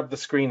grab the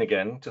screen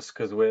again just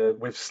because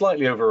we've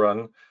slightly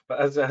overrun. But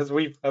as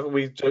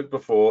we've joked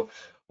before,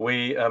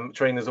 we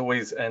trainers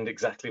always end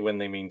exactly when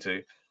they mean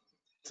to.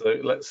 So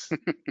let's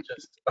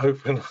just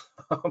open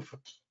up.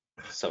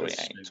 Sorry,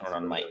 I turned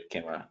on my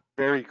camera.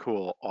 Very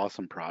cool,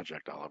 awesome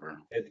project, Oliver.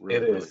 It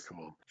Really is.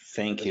 Cool.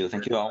 Thank you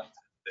all.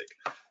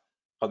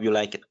 Hope you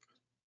like it.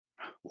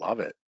 Love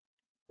it.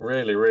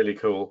 Really, really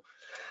cool.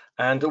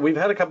 And we've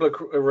had a couple of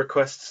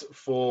requests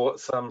for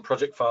some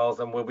project files,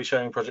 and we'll be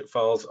showing project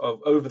files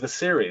over the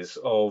series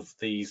of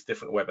these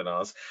different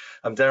webinars.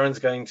 Darren's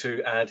going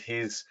to add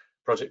his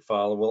project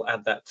file, and we'll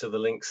add that to the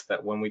links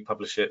that when we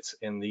publish it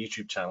in the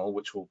YouTube channel,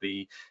 which will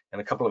be in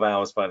a couple of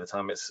hours by the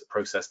time it's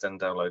processed and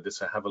downloaded,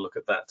 so have a look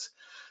at that.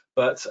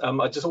 But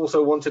I just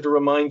also wanted to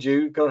remind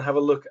you, go and have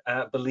a look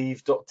at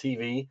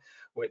believe.tv,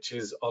 which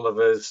is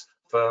Oliver's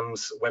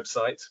firm's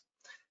website.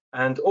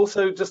 And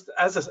also, just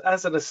as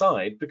an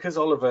aside, because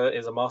Oliver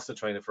is a master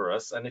trainer for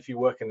us, and if you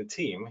work in a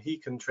team, he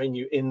can train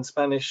you in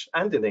Spanish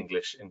and in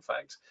English, in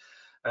fact.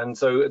 And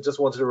so I just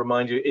wanted to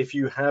remind you, if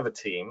you have a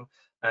team,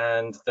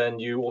 and then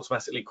you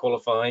automatically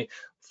qualify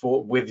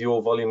with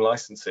your volume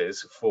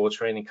licenses for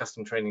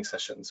custom training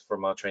sessions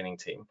from our training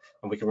team.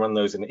 And we can run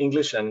those in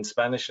English and in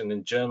Spanish and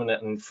in German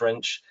and in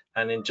French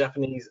and in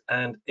Japanese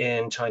and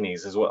in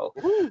Chinese as well.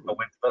 Ooh. And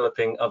we're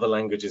developing other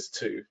languages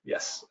too.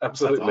 Yes,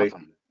 absolutely. That's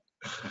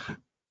awesome.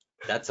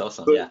 That's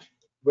awesome. But yeah.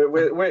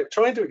 We're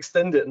trying to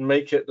extend it and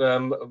make it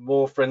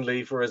more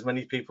friendly for as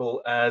many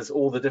people as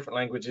all the different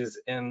languages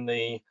in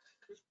the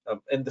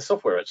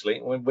software.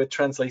 Actually, we're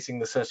translating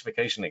the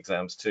certification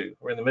exams too.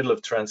 We're in the middle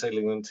of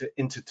translating them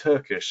into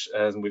Turkish,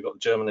 and we've got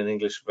German and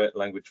English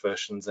language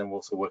versions, and we're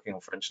also working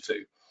on French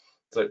too.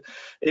 So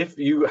if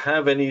you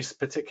have any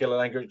particular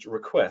language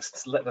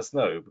requests, let us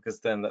know, because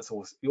then that's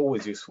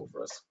always useful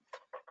for us.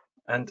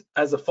 And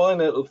as a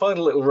final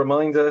little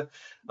reminder,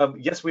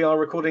 yes, we are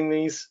recording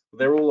these.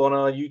 They're all on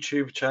our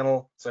YouTube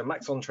channel, so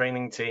Maxon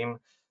Training Team.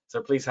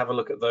 So please have a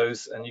look at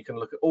those, and you can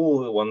look at all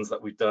the ones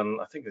that we've done.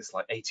 I think it's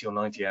like 80 or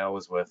 90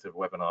 hours worth of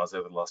webinars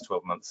over the last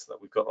 12 months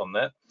that we've got on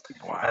there.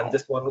 Wow. And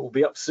this one will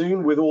be up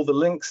soon with all the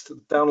links to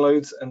the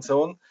downloads and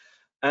so on.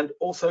 And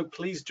also,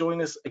 please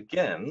join us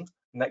again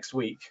next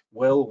week.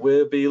 Well,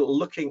 we'll be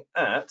looking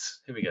at,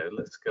 here we go,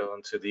 let's go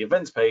onto the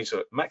events page, so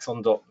at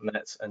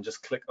maxon.net, and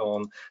just click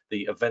on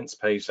the events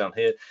page down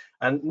here.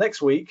 And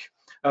next week,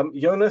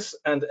 Jonas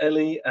and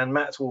Ellie and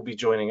Matt will be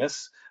joining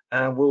us,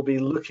 and we'll be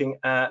looking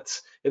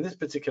at, in this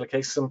particular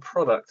case, some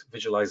product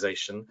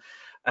visualization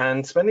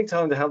and spending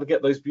time to how to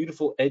get those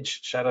beautiful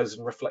edge shadows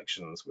and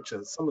reflections, which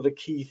are some of the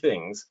key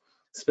things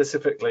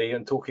specifically,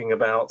 and talking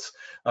about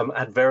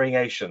add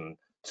variation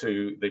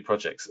to the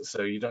projects,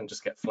 so you don't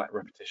just get flat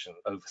repetition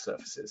over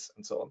surfaces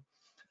and so on.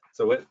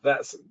 So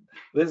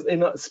there's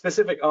in a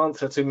specific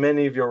answer to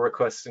many of your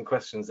requests and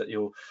questions that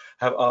you'll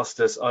have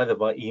asked us either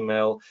by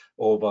email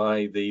or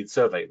by the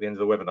survey at the end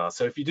of the webinar.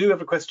 So if you do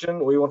have a question,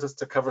 or you want us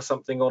to cover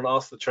something on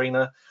Ask the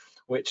Trainer,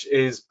 which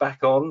is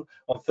back on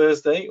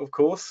Thursday, of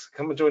course,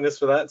 come and join us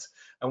for that,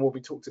 and we'll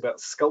be talking about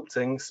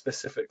sculpting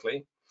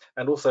specifically.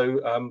 And also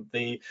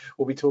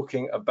we'll be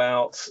talking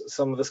about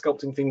some of the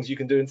sculpting things you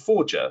can do in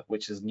Forger,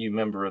 which is a new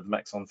member of the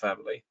Maxon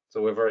family.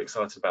 So we're very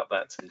excited about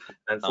that.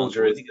 And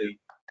Forger is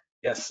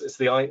it's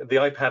the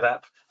iPad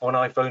app or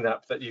an iPhone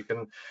app that you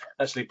can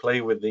actually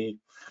play with the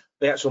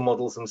actual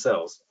models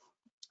themselves.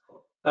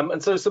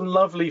 And so some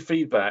lovely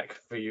feedback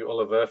for you,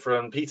 Oliver,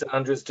 from Peter,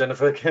 Andres,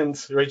 Jennifer,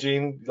 Kent,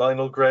 Regine,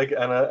 Lionel, Greg,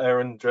 Anna,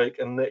 Aaron, Drake,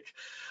 and Nick.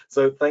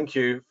 So thank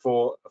you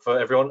for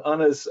everyone.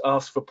 Anna's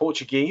asked for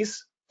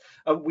Portuguese.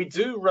 We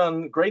do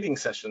run grading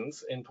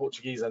sessions in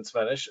Portuguese and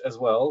Spanish as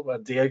well.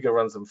 Diego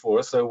runs them for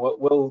us,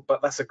 so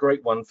but that's a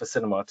great one for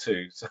cinema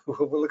too. So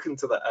we'll look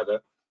into that, Anna.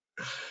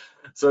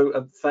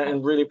 So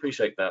and really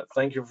appreciate that.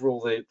 Thank you for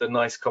all the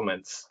nice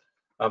comments.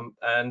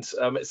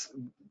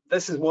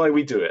 This is why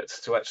we do it,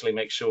 to actually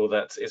make sure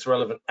that it's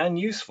relevant and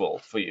useful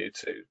for you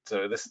too.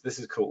 So this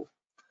is cool.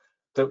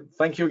 So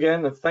thank you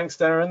again, and thanks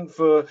Darren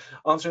for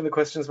answering the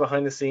questions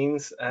behind the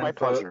scenes and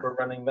for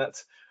running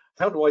that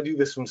 "How do I do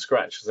this from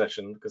scratch"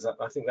 session, because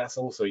I think that's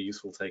also a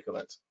useful take on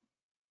it.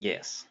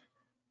 Yes,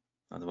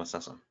 that was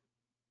awesome.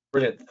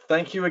 Brilliant.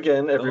 Thank you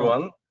again,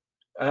 everyone.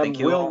 Thank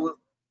you. We'll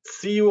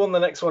see you on the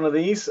next one of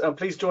these.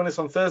 Please join us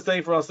on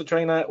Thursday for Ask the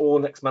Trainer, or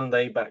next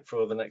Monday back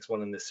for the next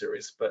one in this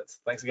series. But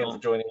thanks again for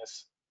joining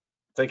us.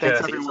 Take care.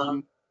 Thanks,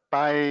 everyone.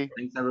 Bye.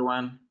 Thanks,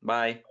 everyone.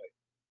 Bye.